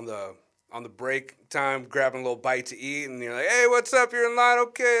the break time, grabbing a little bite to eat, and you're like, hey, what's up? You're in line?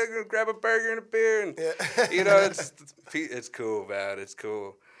 Okay, I'm going to grab a burger and a beer. And, you know, it's cool, man. It's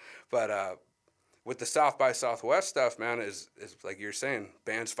cool. But with the South by Southwest stuff, man, is like you're saying,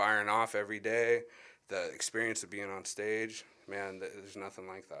 bands firing off every day, the experience of being on stage, man, there's nothing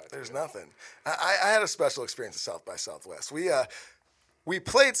like that. There's nothing. I had a special experience at South by Southwest. We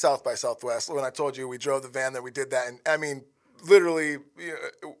played South by Southwest. When I told you we drove the van that we did that, and I mean, literally,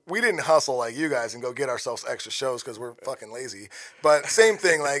 we didn't hustle like you guys and go get ourselves extra shows because we're fucking lazy. But same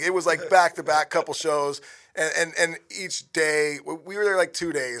thing, like it was like back-to-back couple shows, and each day, we were there like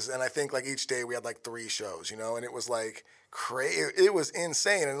 2 days, and I think like each day we had like 3 shows, you know, and it was like crazy. It was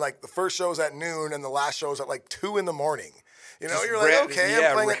insane. And like the first show was at noon and the last show was at like 2 in the morning. You know, you're like, okay,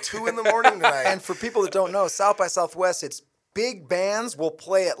 I'm playing at 2 in the morning tonight. And for people that don't know, South by Southwest, it's big bands will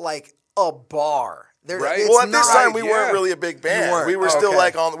play at like a bar. Right. Well, at this time we weren't really a big band. We were still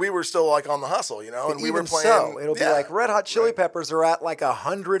like on the hustle, you know, and we were playing. So it'll be like Red Hot Chili Peppers are at like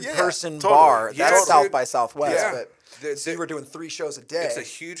 100-person bar. That's South by Southwest. Yeah. But so you were doing 3 shows a day. It's a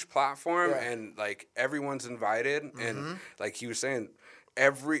huge platform, and like everyone's invited, and like he was saying,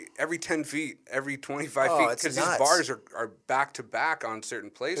 every 10 feet, every 25 feet, because these bars are back to back on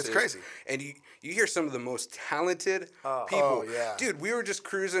certain places. It's crazy, and you hear some of the most talented people. Dude, we were just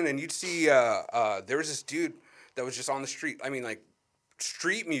cruising, and you'd see there was this dude that was just on the street. I mean, like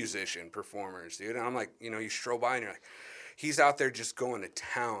street musician performers, dude. And I'm like, you know, you stroll by, and you're like, he's out there just going to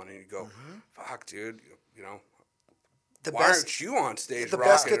town, and you go, fuck, dude, you know. Why aren't you on stage? The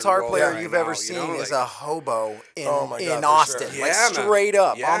best guitar player you've ever seen is a hobo in Austin. Like straight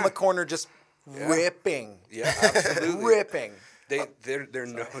up on the corner, just ripping. Yeah, absolutely. Ripping. They're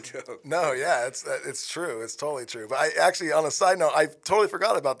no joke. No, yeah, it's true. It's totally true. But I actually, on a side note, I totally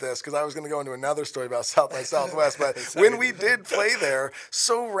forgot about this because I was going to go into another story about South by Southwest. But when we did play there,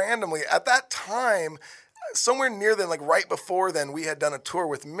 so randomly, at that time, somewhere near then, like right before then, we had done a tour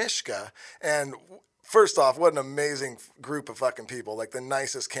with Mishka. And first off, what an amazing group of fucking people, like the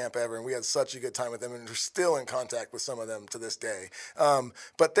nicest camp ever. And we had such a good time with them, and we're still in contact with some of them to this day.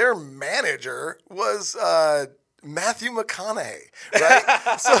 But their manager was Matthew McConaughey,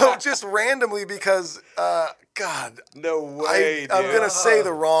 right? So just randomly because, God. No way, I'm going to say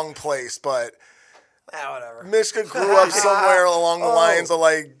the wrong place, but Whatever. Mishka grew up somewhere along the lines of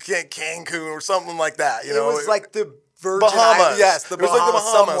like Cancun or something like that. You know, it was like the Virgin Bahamas. Islands. Yes, the it was Bahamas, like the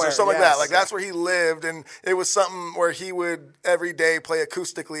Bahamas somewhere. or something like Yes. that. Like that's where he lived, and it was something where he would every day play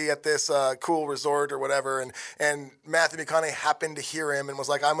acoustically at this cool resort or whatever. And Matthew McConaughey happened to hear him and was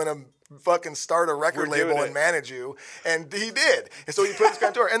like, "I'm gonna fucking start a record We're doing label it. and manage you," and he did. And so he put this guy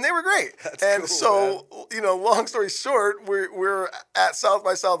on tour, and they were great. And cool, so you know, long story short, we're at South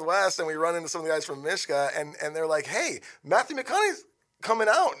by Southwest, and we run into some of the guys from Mishka, and they're like, "Hey, Matthew McConaughey's coming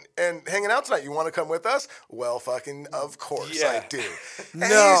out and hanging out tonight. You want to come with us?" Well, fucking of course Yeah. I do. And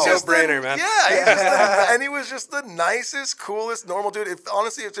No. he's just No-brainer, man. Yeah, and he was just the nicest, coolest, normal dude.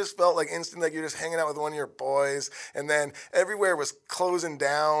 Honestly, it just felt like instant, like you're just hanging out with one of your boys. And then everywhere was closing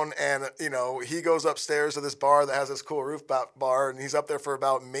down, and you know, he goes upstairs to this bar that has this cool rooftop bar, and he's up there for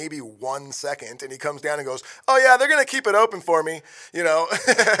about maybe 1 second, and he comes down and goes, "Oh yeah, they're gonna keep it open for me," you know.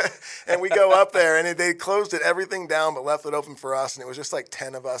 And we go up there, and they closed everything down, but left it open for us, and it was just like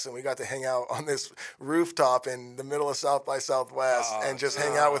 10 of us, and we got to hang out on this rooftop in the middle of South by Southwest and just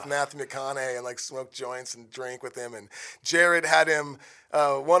hang out with Matthew McConaughey and like smoke joints and drink with him. And Jared had him,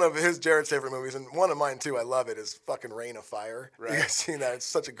 one of Jared's favorite movies, and one of mine too, I love it, is fucking Rain of Fire. Right. You guys seen that? It's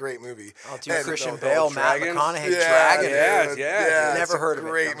such a great movie. Oh, dude, And- Christian the Bale, old Matt dragons? McConaughey, yeah, Dragon. dude. yeah. It's Never a heard of it.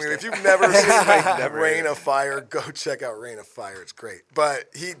 great No, I'm movie. just If you've never seen like Never heard Rain of of Fire, go check out Rain of Fire. It's great.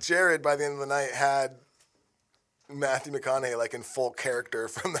 But Jared, by the end of the night, had Matthew McConaughey like in full character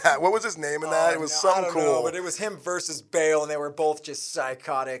from that. What was his name in that? It was I something don't cool. know, but it was him versus Bale, and they were both just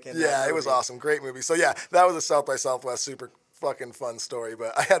psychotic. In Yeah, that it was movie. awesome. Great movie. So yeah, that was a South by Southwest super fucking fun story.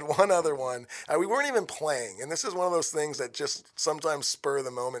 But I had one other one. We weren't even playing, and this is one of those things that just sometimes spur of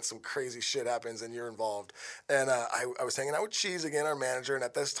the moment. Some crazy shit happens, and you're involved. And I was hanging out with Cheese again, our manager, and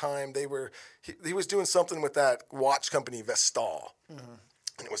at this time he was doing something with that watch company Vestal, and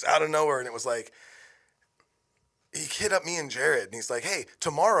it was out of nowhere, and it was like, he hit up me and Jared, and he's like, "Hey,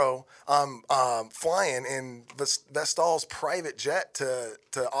 tomorrow I'm flying in Vestal's private jet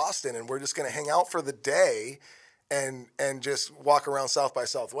to Austin, and we're just gonna hang out for the day, and just walk around South by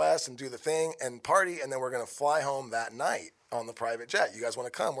Southwest and do the thing and party, and then we're gonna fly home that night on the private jet. You guys want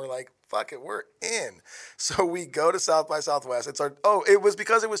to come?" We're like, "Fuck it, we're in." So we go to South by Southwest. It was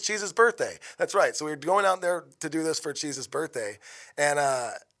because it was Cheese's birthday. That's right. So we were going out there to do this for Cheese's birthday,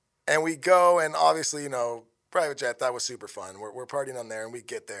 and we go, and obviously, you know, private jet, that was super fun. We're partying on there, and we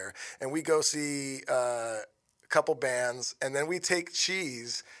get there, and we go see a couple bands, and then we take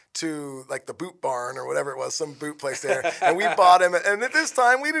Cheese to like the boot barn or whatever it was, some boot place there, and we bought him, and at this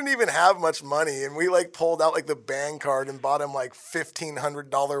time we didn't even have much money, and we like pulled out like the band card and bought him like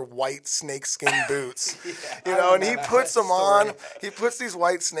 $1,500 white snakeskin boots, you know, and he puts them on, he puts these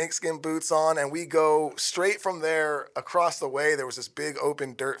white snakeskin boots on, and we go straight from there across the way. There was this big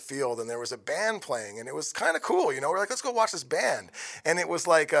open dirt field, and there was a band playing, and it was kind of cool, you know. We're like, let's go watch this band, and it was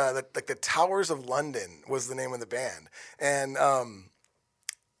like the Towers of London was the name of the band, and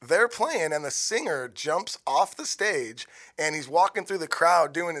they're playing, and the singer jumps off the stage, and he's walking through the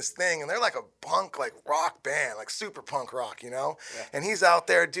crowd doing his thing, and they're like a punk, like rock band, like super punk rock, you know? Yeah. And he's out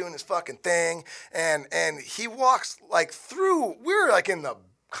there doing his fucking thing, and he walks like through, we're like in the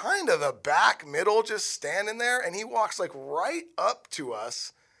kind of the back middle, just standing there, and he walks like right up to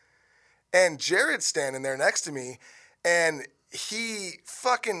us, and Jared's standing there next to me, and he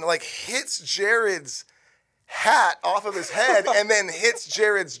fucking like hits Jared's hat off of his head and then hits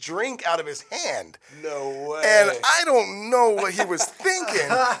Jared's drink out of his hand. No way. And I don't know what he was thinking,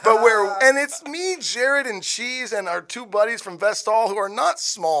 and it's me, Jared, and Cheese, and our two buddies from Vestal who are not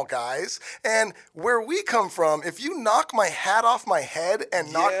small guys. And where we come from, if you knock my hat off my head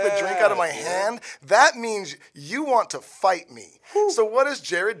and knock the drink out of my hand, that means you want to fight me. So what does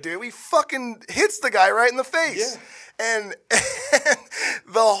Jared do? He fucking hits the guy right in the face. Yeah. And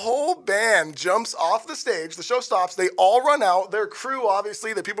the whole band jumps off the stage. The show stops. They all run out. Their crew,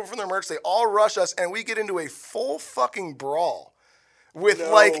 obviously, the people from their merch, they all rush us, and we get into a full fucking brawl with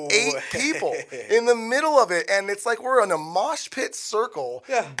like 8 people in the middle of it, and it's like we're in a mosh pit circle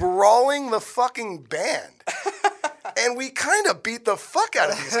brawling the fucking band. And we kind of beat the fuck out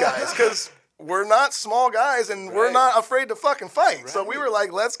of these guys because we're not small guys and we're not afraid to fucking fight. Right. So we were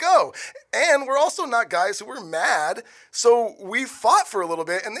like, let's go. And we're also not guys who were mad. So we fought for a little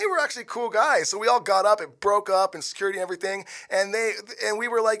bit and they were actually cool guys. So we all got up, it broke up and security and everything. And we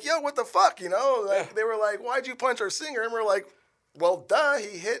were like, yo, what the fuck? You know, like they were like, why'd you punch our singer? And we're like, well, duh,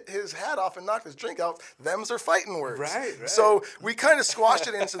 he hit his hat off and knocked his drink out. Them's are fighting words. Right. So we kind of squashed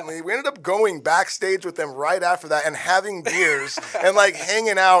it instantly. We ended up going backstage with them right after that and having beers and like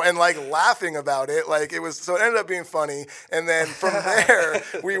hanging out and like laughing about it. Like it ended up being funny. And then from there,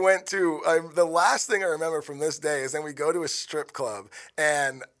 we went to, the last thing I remember from this day is then we go to a strip club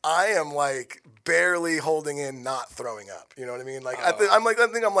and I am like barely holding in, not throwing up. You know what I mean? Like I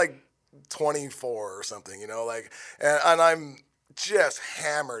think I'm like 24 or something, you know, like, and I'm just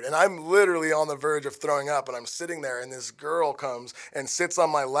hammered and I'm literally on the verge of throwing up and I'm sitting there and this girl comes and sits on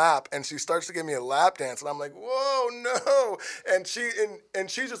my lap and she starts to give me a lap dance and I'm like, whoa, no. And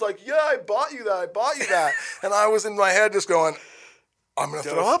she's just like, yeah, I bought you that. And I was in my head just going, I'm going to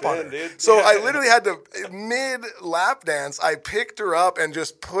throw up on her. Dude. So I literally had to, mid lap dance, I picked her up and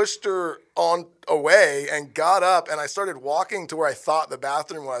just pushed her on away and got up and I started walking to where I thought the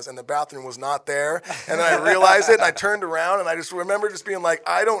bathroom was and the bathroom was not there. And then I realized it and I turned around and I just remember just being like,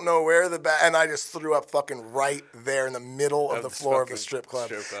 I don't know where and I just threw up fucking right there in the middle of the floor of the strip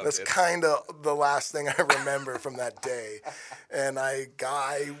club. That's kind of the last thing I remember from that day. And I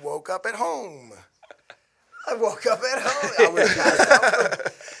woke up at home. I woke up at home. I was passed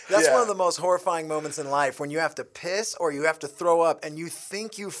out. That's one of the most horrifying moments in life when you have to piss or you have to throw up and you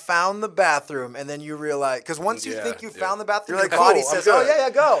think you found the bathroom and then you realize, because once you think you found the bathroom, your body says, oh, yeah,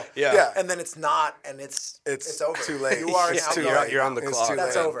 go. Yeah. And then it's not, and it's over. Too late. You are too late. You're on the clock.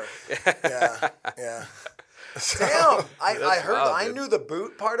 That's over. Yeah. Damn, I knew the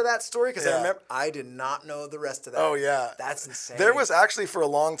boot part of that story because I remember I did not know the rest of that. Oh yeah, that's insane. There was actually for a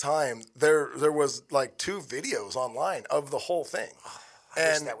long time there was like 2 videos online of the whole thing,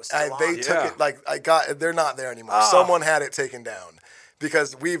 and they took it like they're not there anymore. Someone had it taken down.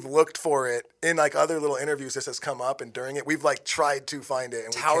 Because we've looked for it in like other little interviews. This has come up, and during it, we've like tried to find it.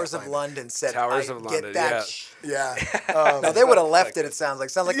 And Towers of London said, "Towers of London, yeah." No, they would have left it. It sounds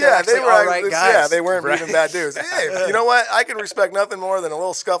like they're they were all right guys. Yeah, they weren't even bad dudes. Hey, you know what? I can respect nothing more than a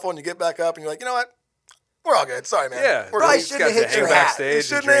little scuffle, and you get back up, and you're like, you know what? We're all good. Sorry, man. Yeah. Probably shouldn't have hit your hat. You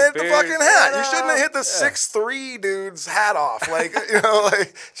shouldn't have hit the fucking hat. You shouldn't have hit the 6'3" dude's hat off. Like, you know,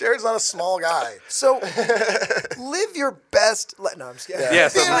 like, Jared's not a small guy. So, live your best life. No, I'm just kidding. Yeah,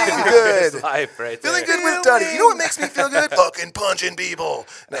 feeling good. Life right there. Feeling good with Duddy. You know what makes me feel good? Fucking punching people.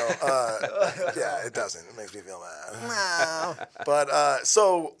 No, yeah, it doesn't. It makes me feel mad. No. But,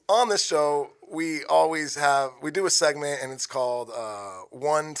 so, on this show, we do a segment, and it's called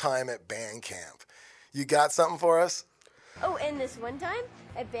One Time at Band Camp. You got something for us? Oh, and this one time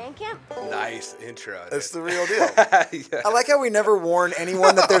at band camp? Nice intro. It's the real deal. I like how we never warn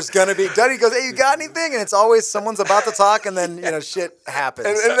anyone that there's going to be... Duddy goes, hey, you got anything? And it's always someone's about to talk, and then, shit happens.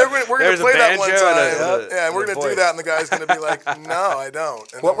 And we're going to play that one time. We're going to do that, and the guy's going to be like, no, I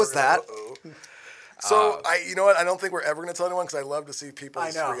don't. And what was that? So, you know what? I don't think we're ever going to tell anyone because I love to see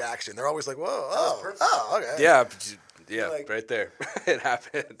people's reaction. They're always like, whoa, okay. Yeah, like, right there. It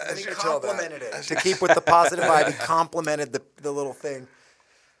happened. And he complimented it. To keep with the positive vibe, he complimented the little thing.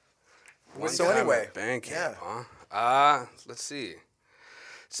 So anyway. Band camp, huh? Let's see.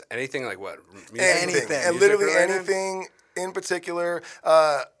 So anything like what? Anything. And literally anything in particular.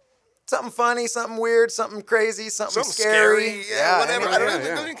 Something funny, something weird, something crazy, something scary. Yeah, whatever. I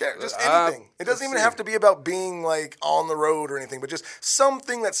don't even care. Just anything. It doesn't even have to be about being like on the road or anything, but just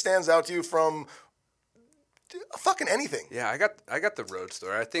something that stands out to you from fucking anything. Yeah, I got the road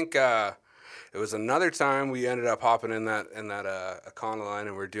story. I think it was another time we ended up hopping in that Econoline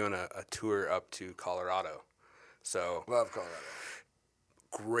and we're doing a tour up to Colorado. So love Colorado.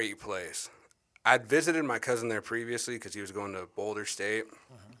 Great place. I'd visited my cousin there previously because he was going to Boulder State.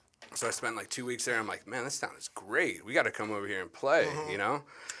 Mm-hmm. So I spent like 2 weeks there. I'm like, man, this town is great. We got to come over here and play, you know?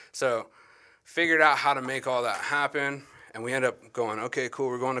 So figured out how to make all that happen. And we end up going, okay, cool,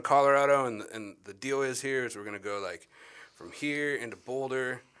 we're going to Colorado, and the deal is we're going to go, like, from here into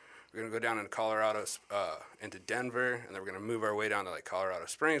Boulder. We're going to go down into Colorado, into Denver, and then we're going to move our way down to, like, Colorado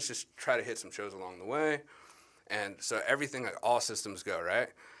Springs, just try to hit some shows along the way. And so everything, like, all systems go, right?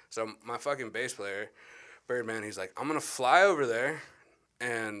 So my fucking bass player, Birdman, he's like, I'm going to fly over there,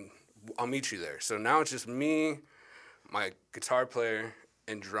 and I'll meet you there. So now it's just me, my guitar player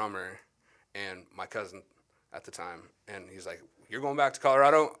and drummer, and my cousin at the time, and he's like, you're going back to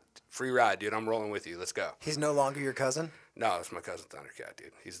Colorado, free ride, dude. I'm rolling with you. Let's go. He's no longer your cousin? No, it's my cousin Thundercat,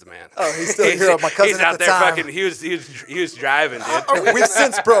 dude. He's the man. Oh, he's still here. My cousin he's at out the there time. fucking. He was driving, dude. We've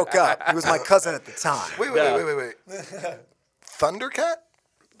since broke up. He was my cousin at the time. Wait. Thundercat?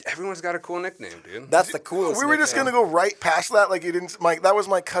 Everyone's got a cool nickname, dude. That's the coolest. We were just nickname. gonna go right past that, like you didn't. That was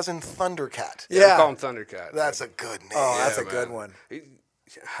my cousin Thundercat. We Yeah. call him Thundercat. That's a good name. Oh, that's a man. good one.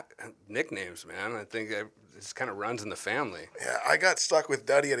 Nicknames, man. I think it just kind of runs in the family. Yeah, I got stuck with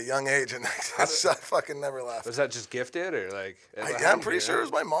Duddy at a young age, and I fucking never left. Was that just gifted or like? I'm pretty sure it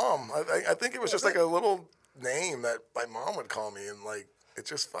was my mom. I think it was just like a little name that my mom would call me, and like it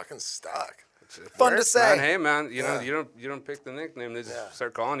just fucking stuck. Fun to say. Man, hey, man, you know you don't pick the nickname. They just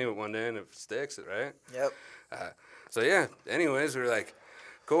start calling you it one day, and it sticks, right? Yep. So yeah. Anyways, we're like,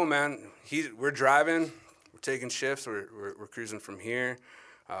 cool, man. We're driving. We're taking shifts. We're cruising from here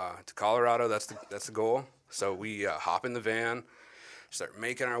to Colorado. That's the goal. So we hop in the van, start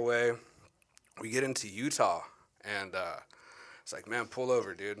making our way. We get into Utah, and it's like, man, pull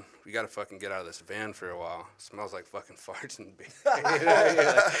over, dude. We got to fucking get out of this van for a while. It smells like fucking farts and beer.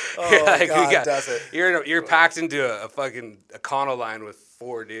 God, does it. You're packed into a fucking Econoline with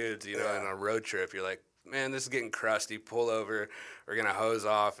 4 dudes, you know, on a road trip. You're like, man, this is getting crusty. Pull over. We're going to hose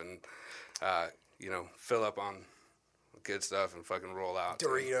off and, fill up on good stuff and fucking roll out.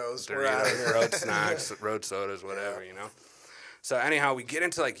 Doritos, we're out of here. Road snacks, road sodas, whatever, you know. So anyhow, we get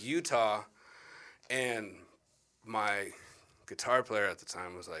into like Utah, and my guitar player at the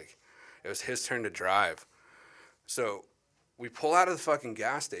time was like, it was his turn to drive. So we pull out of the fucking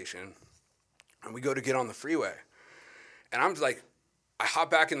gas station, and we go to get on the freeway. And I'm like, I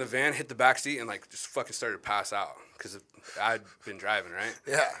hop back in the van, hit the back seat, and like just fucking started to pass out because I'd been driving, right?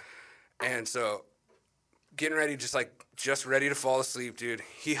 Yeah. And so getting ready, just ready to fall asleep, dude.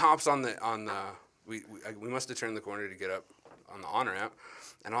 He hops on the we must have turned the corner to get up on the on-ramp,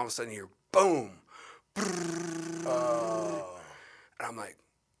 and all of a sudden you hear boom. Oh. And I'm like,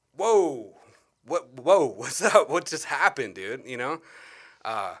 whoa, what's up? What just happened, dude? You know?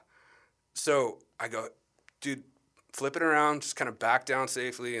 So I go, dude, flip it around, just kind of back down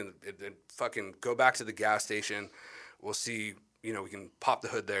safely and fucking go back to the gas station. We'll see, we can pop the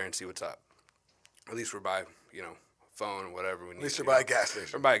hood there and see what's up. At least we're by, phone or whatever we need. At least you're by a gas station.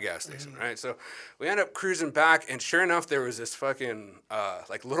 We're by a gas station, right? So we end up cruising back, and sure enough, there was this fucking,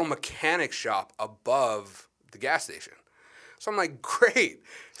 little mechanic shop above the gas station. So I'm like, great.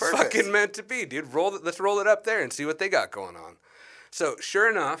 It's fucking meant to be, dude. Let's roll it up there and see what they got going on. So sure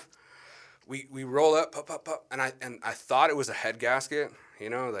enough, we roll up, pop, and I thought it was a head gasket,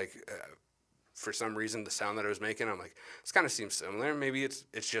 for some reason, the sound that I was making, I'm like, this kind of seems similar. Maybe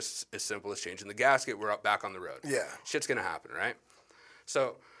it's just as simple as changing the gasket. We're up back on the road. Yeah. Shit's going to happen, right?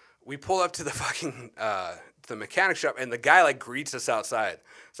 So we pull up to the fucking, the mechanic shop, and the guy, greets us outside.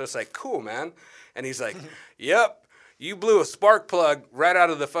 So it's like, cool, man. And he's like, yep, you blew a spark plug right out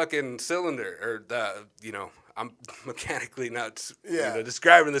of the fucking cylinder. Or, I'm mechanically not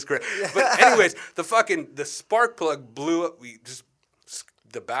describing this correct. But anyways, the spark plug blew up.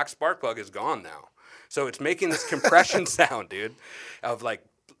 The back spark plug is gone now. So it's making this compression sound, dude, of like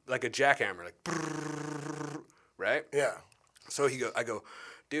a jackhammer, right? Yeah. So I go,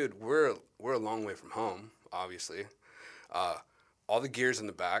 dude, we're a long way from home, obviously. All the gear's in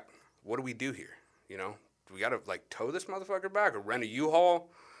the back. What do we do here? Do we got to tow this motherfucker back or rent a U-Haul,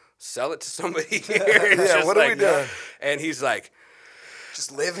 sell it to somebody here? Yeah, what are we doing? And he's like,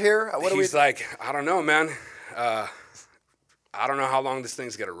 just live here? He's like, I don't know, man. I don't know how long this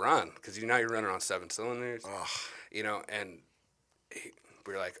thing's gonna run because you're running on 7 cylinders, and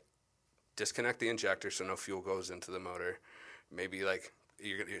we're like, disconnect the injector so no fuel goes into the motor. Maybe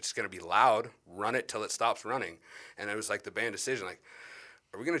it's gonna be loud. Run it till it stops running. And it was the band decision.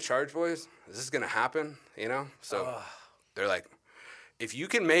 Are we gonna charge, boys? Is this gonna happen? So they're like, if you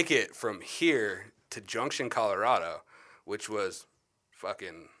can make it from here to Junction, Colorado, which was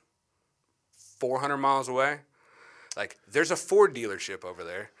fucking 400 miles away. There's a Ford dealership over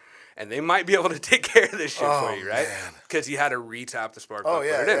there, and they might be able to take care of this shit for you, right? Because you had to retap the spark plug.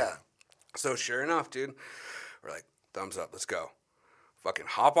 Put it in. So sure enough, dude, we're like, thumbs up, let's go. Fucking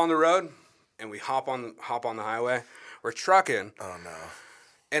hop on the road, and we hop on the highway. We're trucking. Oh no.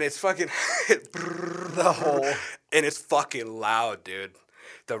 And it's fucking The whole. And it's fucking loud, dude.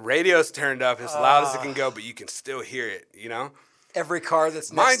 The radio's turned up as loud as it can go, but you can still hear it. Every car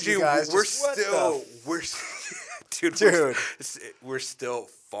that's next Mind to you you, guys. we're still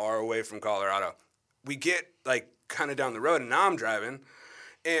far away from Colorado. We get kind of down the road, and now I'm driving,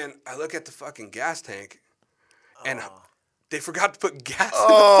 and I look at the fucking gas tank, and they forgot to put gas in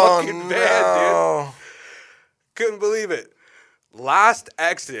the fucking van, dude. Couldn't believe it. last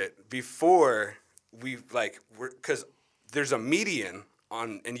exit before because there's a median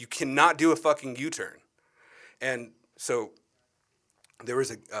and you cannot do a fucking U-turn. And so there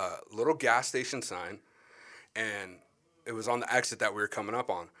was a little gas station sign, and it was on the exit that we were coming up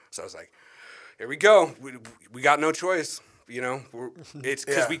on. So I was like, here we go. We got no choice. You know, it's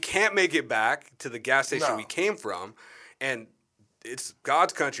because we can't make it back to the gas station we came from. And it's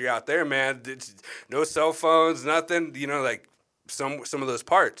God's country out there, man. It's no cell phones, nothing, you know, like some of those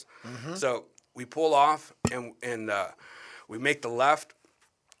parts. Mm-hmm. So we pull off and we make the left.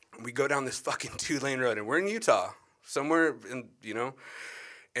 We go down this fucking 2-lane road, and we're in Utah, somewhere in, you know,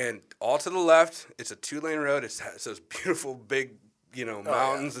 and all to the left, it's a 2-lane road. It's those beautiful big, you know,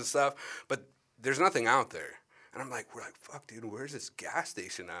 mountains and stuff, but there's nothing out there. And we're like, fuck, dude, where's this gas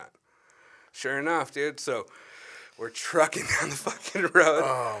station at? Sure enough, dude. So we're trucking down the fucking road.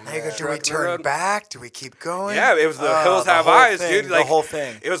 Oh, man. Do we turn back? Do we keep going? Yeah, it was the hills have eyes, dude. Like, the whole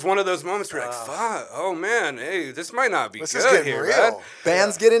thing. It was one of those moments where you're like, fuck, oh, man, hey, this might not be this good is getting here, real. man.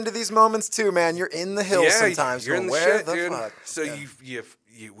 Bands get into these moments, too, man. You're in the hills sometimes. You're in the where shit, the dude. fuck? So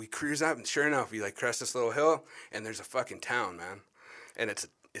we cruise up, and sure enough, we, like, crest this little hill, and there's a fucking town, man. And it's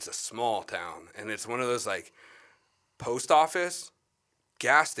a small town, and it's one of those, like, post office,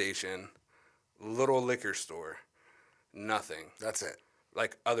 gas station, little liquor store. Nothing. That's it.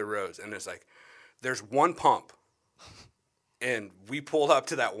 Like other roads. And it's like, there's one pump. And we pulled up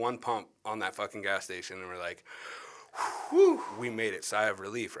to that one pump on that fucking gas station. And we're like, whew, we made it. Sigh of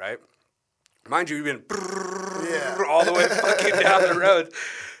relief, right? Mind you, we've been all the way fucking down the road.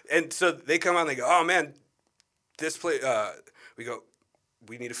 And so they come out and they go, oh, man, this place, we go,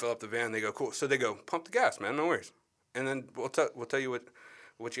 we need to fill up the van. They go, cool. So they go, pump the gas, man. No worries. And then we'll tell you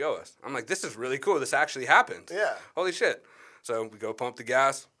what you owe us. I'm like, this is really cool. This actually happened. Yeah. Holy shit. So we go pump the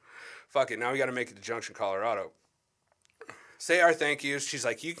gas. Fuck it. Now we got to make it to Junction, Colorado. Say our thank yous. She's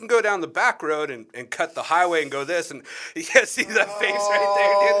like, you can go down the back road and cut the highway and go this. And you can see that face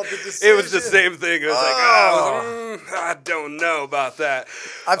right there, dude. It was the same thing. It was like, I don't know about that.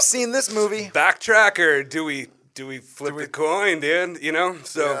 I've seen this movie. Backtrack or do we flip the coin, dude? You know?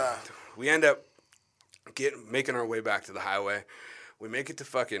 So we end up making our way back to the highway. We make it to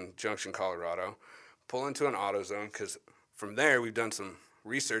fucking Junction, Colorado, pull into an AutoZone, because from there we've done some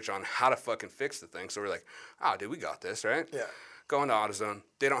research on how to fucking fix the thing. So we're like, dude, we got this, right? Yeah. Go into AutoZone.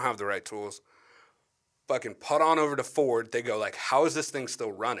 They don't have the right tools. Fucking put on over to Ford. They go like, how is this thing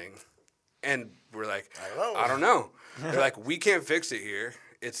still running? And we're like, I don't know. They're like, we can't fix it here.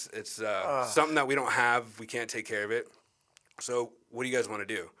 It's something that we don't have. We can't take care of it. So what do you guys want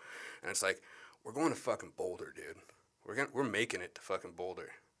to do? And it's like, we're going to fucking Boulder, dude. We're making it to fucking Boulder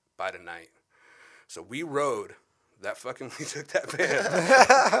by tonight. So we rode we took that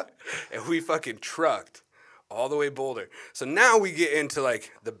van and we fucking trucked all the way Boulder. So now we get into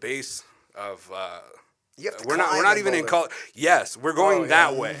like the base of we're not even in college. Yes, we're going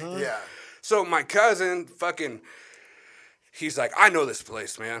that way. Mm-hmm. Yeah. So my cousin he's like, I know this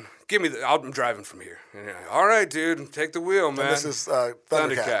place, man. I'm driving from here. And you're like, all right, dude, take the wheel, man. And this is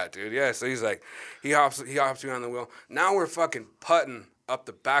Thundercat, dude. Yeah, so he's like, he hops behind the wheel. Now we're fucking putting up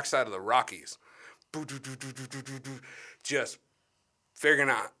the backside of the Rockies. Just figuring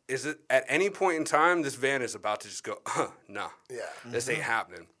out, is it at any point in time this van is about to just go, nah. Yeah. This ain't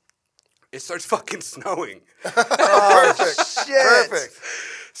happening. It starts fucking snowing. Perfect. Shit. Perfect.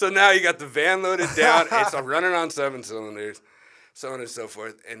 So now you got the van loaded down. It's running on 7 cylinders, so on and so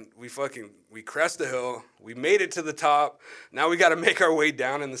forth. And we crest the hill. We made it to the top. Now we got to make our way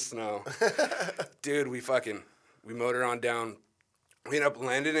down in the snow. Dude, we motor on down. We end up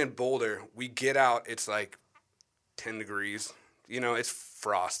landing in Boulder. We get out. It's like 10 degrees. You know, it's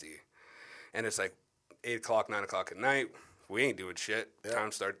frosty. And it's like 8 o'clock, 9 o'clock at night. We ain't doing shit. Yep. Time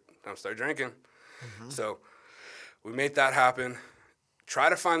to start drinking. Mm-hmm. So we made that happen. Try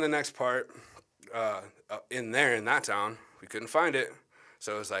to find the next part in that town. We couldn't find it.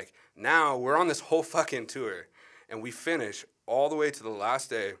 So it was like, now we're on this whole fucking tour. And we finish all the way to the last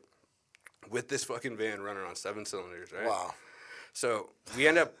day with this fucking van running on 7 cylinders, right? Wow. So we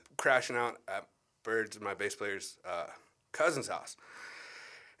end up crashing out at Bird's, my bass player's cousin's house.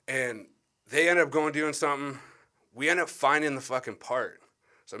 And they end up doing something. We end up finding the fucking part.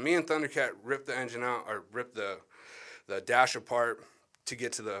 So me and Thundercat ripped the engine out, or ripped the dash apart to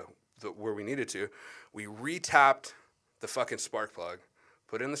get to the where we needed to. We re-tapped the spark plug,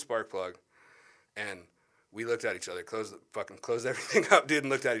 put in the spark plug, and we looked at each other, closed everything up, dude, and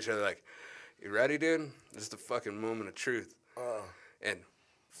looked at each other like, you ready, dude? This is the fucking moment of truth. And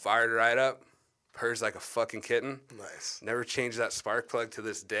fired right up, purrs like a fucking kitten. Nice. Never changed that spark plug to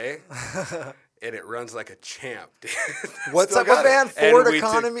this day. and it runs like a champ, dude. What Still type of got it. van? And Ford we took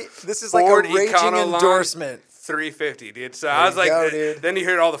Economy? This is like Ford a raging Econoline endorsement. 350, dude. So I was you like, go, dude. then you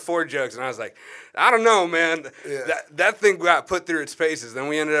heard all the Ford jokes, and I was like, I don't know, man. Yeah. That thing got put through its paces. Then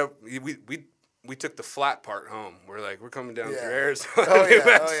we ended up, we took the flat part home. We're like, we're coming down Yeah. through Arizona, Oh, New yeah.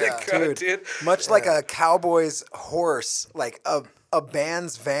 Oh, Mexico, yeah. dude. Much like a cowboy's horse, like a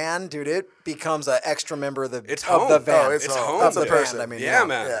band's van, dude, it becomes an extra member of the It's of home. the van. Oh, it's home. Of It's the a band. person. I mean, Yeah,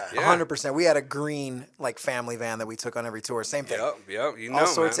 man. Yeah. Yeah. 100%. We had a green like family van that we took on every tour. Same thing. Yep. You know, All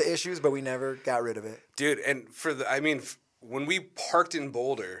sorts man. of issues, but we never got rid of it. Dude, and when we parked in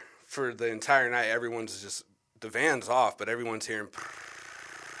Boulder for the entire night, everyone's just, the van's off, but everyone's hearing,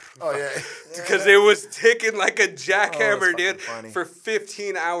 Oh yeah. because it was ticking like a jackhammer, fucking dude, funny. for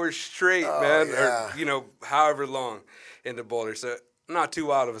 15 hours straight, Oh, man, yeah. or however long into Boulder. So not too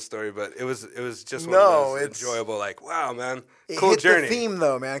wild of a story, but it was just one No, of those it's- enjoyable, like, wow, man, It cool hit journey. the theme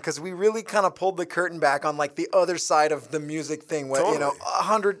though, man, because we really kind of pulled the curtain back on like the other side of the music thing. What you know,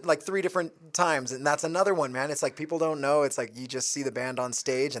 Totally. 3 different times, and that's another one, man. It's like people don't know. It's like you just see the band on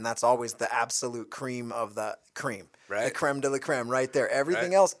stage, and that's always the absolute cream of the cream, the Right. creme de la creme, right there.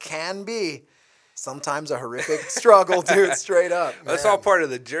 Everything Right. else can be sometimes a horrific struggle, dude. Straight up. That's all part of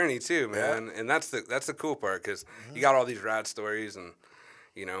the journey too, man. And that's the cool part, because you got all these rad stories, and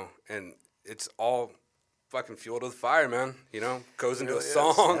and it's all fucking fuel to the fire, man. Goes into a really is.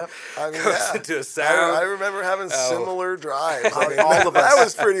 song, Yep. I mean, goes yeah. into a sound. I remember having similar drives. I mean, All of that us.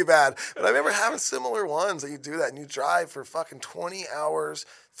 was pretty bad. But I remember having similar ones that you do that and you drive for fucking 20 hours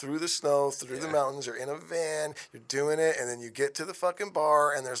through the snow, through the mountains. You're in a van, you're doing it, and then you get to the fucking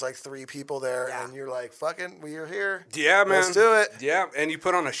bar and there's like 3 people there, Yeah. and you're like, fucking, we are here. Yeah, man. Let's do it. Yeah, and you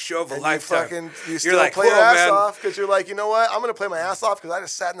put on a show of a And lifetime. you You're still like, play your "Whoa, ass man." off because you're like, you know what? I'm going to play my ass off because I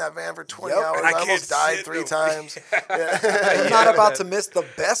just sat in that van for 20 Yep. hours. And I I almost can't died sit 3 no- times. You're not about to miss the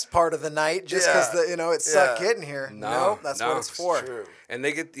best part of the night just because Yeah. it sucked Yeah. getting here. No, that's no, what it's for. True. And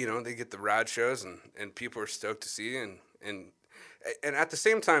they get the rad shows, and people are stoked to see you, and at the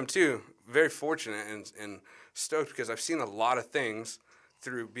same time too, very fortunate and stoked, because I've seen a lot of things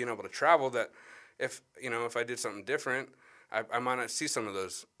through being able to travel that if I did something different, I might not see some of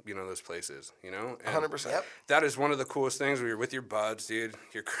those those places, and 100%. Yep. that is one of the coolest things where you're with your buds, dude.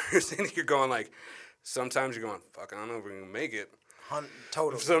 You're cruising, you're going like, sometimes you're going, fuck, I don't know if we're gonna make it.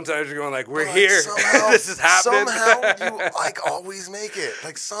 Totally. Sometimes you're going like, we're But here, somehow- this is happening. Somehow you like always make it.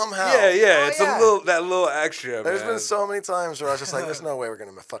 Like somehow. Yeah, Oh, it's yeah. that little extra. There's man. been so many times where I was just like, there's no way we're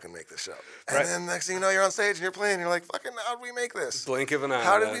going to fucking make this show. And Right. then next thing you know, you're on stage and you're playing. And you're like, fucking, how did we make this? blink of an eye.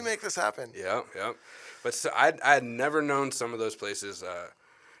 How did man. we make this happen? Yep. But so I had never known some of those places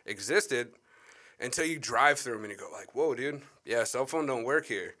existed until you drive through them and you go like, whoa, dude. Yeah, cell phone don't work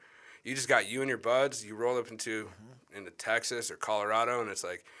here. You just got you and your buds. You roll up into Texas or Colorado, and it's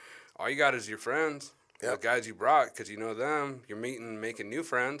like, all you got is your friends, Yep. the guys you brought, because you know them. You're meeting, making new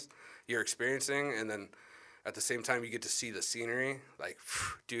friends. You're experiencing, and then at the same time, you get to see the scenery. Like,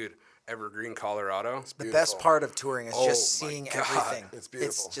 dude, Evergreen, Colorado. The best part of touring is just Oh, my seeing God. everything. It's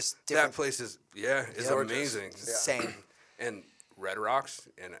beautiful. It's just That different. place is amazing. Insane. And Red Rocks,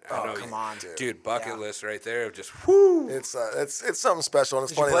 and Oh, I know come on, dude, bucket Yeah. list right there of just whoo. It's something special. And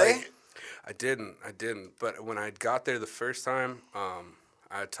it's Did you funny. play? Like, I didn't. But when I got there the first time,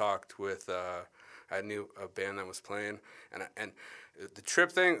 I talked with I knew a band that was playing, and the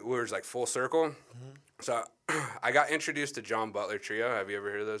trip thing was like full circle. Mm-hmm. So I got introduced to John Butler Trio. Have you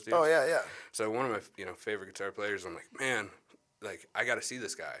ever heard of those dudes? oh, yeah. So one of my favorite guitar players, I'm like, man, like I got to see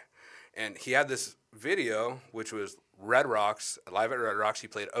this guy, and he had this video which was Red Rocks, live at Red Rocks. He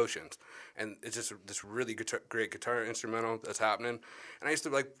played Oceans, and it's just this really great guitar instrumental that's happening. And I used to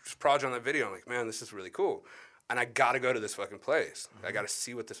like just prod on that video. I'm like, man, this is really cool, and I got to go to this fucking place. I got to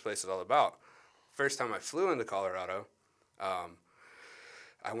see what this place is all about. First time I flew into Colorado,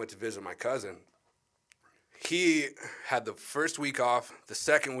 I went to visit my cousin. He had the first week off. The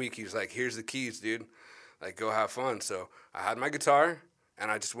second week, he was like, here's the keys, dude. Like, go have fun. So I had my guitar,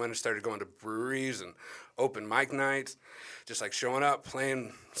 and I just went and started going to breweries and open mic nights, just like showing up,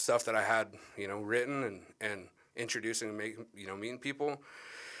 playing stuff that I had, written and introducing and meeting people.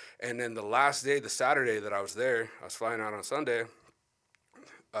 And then the last day, the Saturday that I was there, I was flying out on Sunday,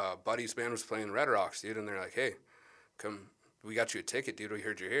 Buddy's band was playing Red Rocks, dude, and they're like, hey, come, we got you a ticket, dude. We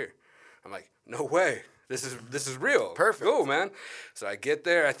heard you're here. I'm like, no way. This is real. Perfect. Cool, man. So I get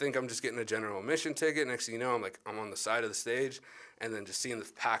there. I think I'm just getting a general admission ticket. Next thing you know, I'm on the side of the stage, and then just seeing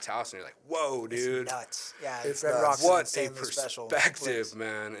this packed house, and you're like, whoa, dude. It's nuts. Yeah, It's Red nuts. Rocks What is a insanely special perspective, place.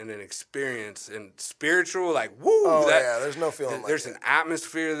 man, and an experience, and spiritual, like, woo. Oh, yeah, there's no feeling like There's it. an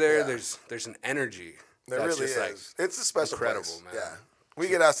atmosphere there. Yeah. there's an energy. There that's really just, is. It's a special incredible, place. man. We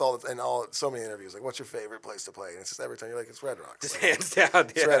get asked so many interviews, like, what's your favorite place to play? And it's just every time you're like, it's Red Rocks. Just hands down,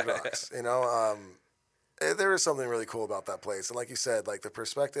 It's Red Rocks. You know, there is something really cool about that place. And like you said, like the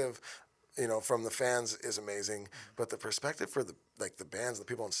perspective, you know, from the fans is amazing, but the perspective for the bands, the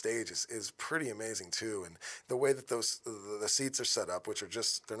people on stage is pretty amazing too. And the way that the seats are set up, which are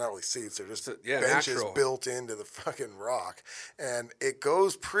just, they're not really seats, they're just benches natural. built into the fucking rock. And it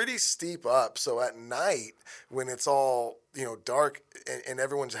goes pretty steep up. So at night, when it's all, you know, dark and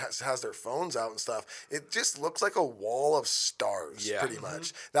everyone has their phones out and stuff, it just looks like a wall of stars, pretty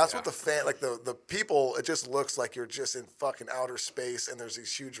much. That's what the people, it just looks like you're just in fucking outer space and there's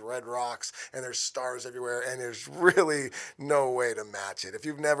these huge red rocks and there's stars everywhere and there's really no way to match it. If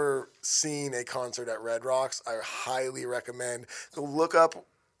you've never seen a concert at Red Rocks, I highly recommend go look up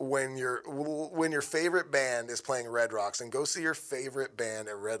when your favorite band is playing Red Rocks and go see your favorite band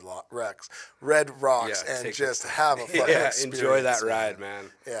at Red Rocks and just have a fucking experience. Enjoy that ride, man.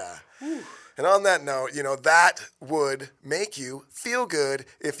 Yeah. Whew. And on that note, you know, that would make you feel good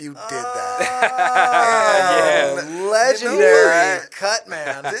if you did that. Legendary cut,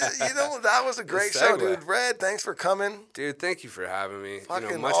 man. That was a great show, dude. Red, thanks for coming. Dude, thank you for having me.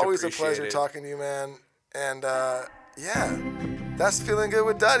 Fucking much always appreciated. a pleasure talking to you, man. And that's Feeling Good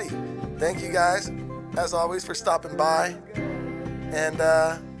with Duddy. Thank you guys, as always, for stopping by. And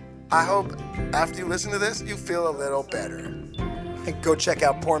I hope after you listen to this, you feel a little better. And go check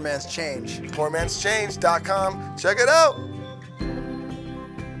out Poor Man's Change. PoorMan'sChange.com. Check it out.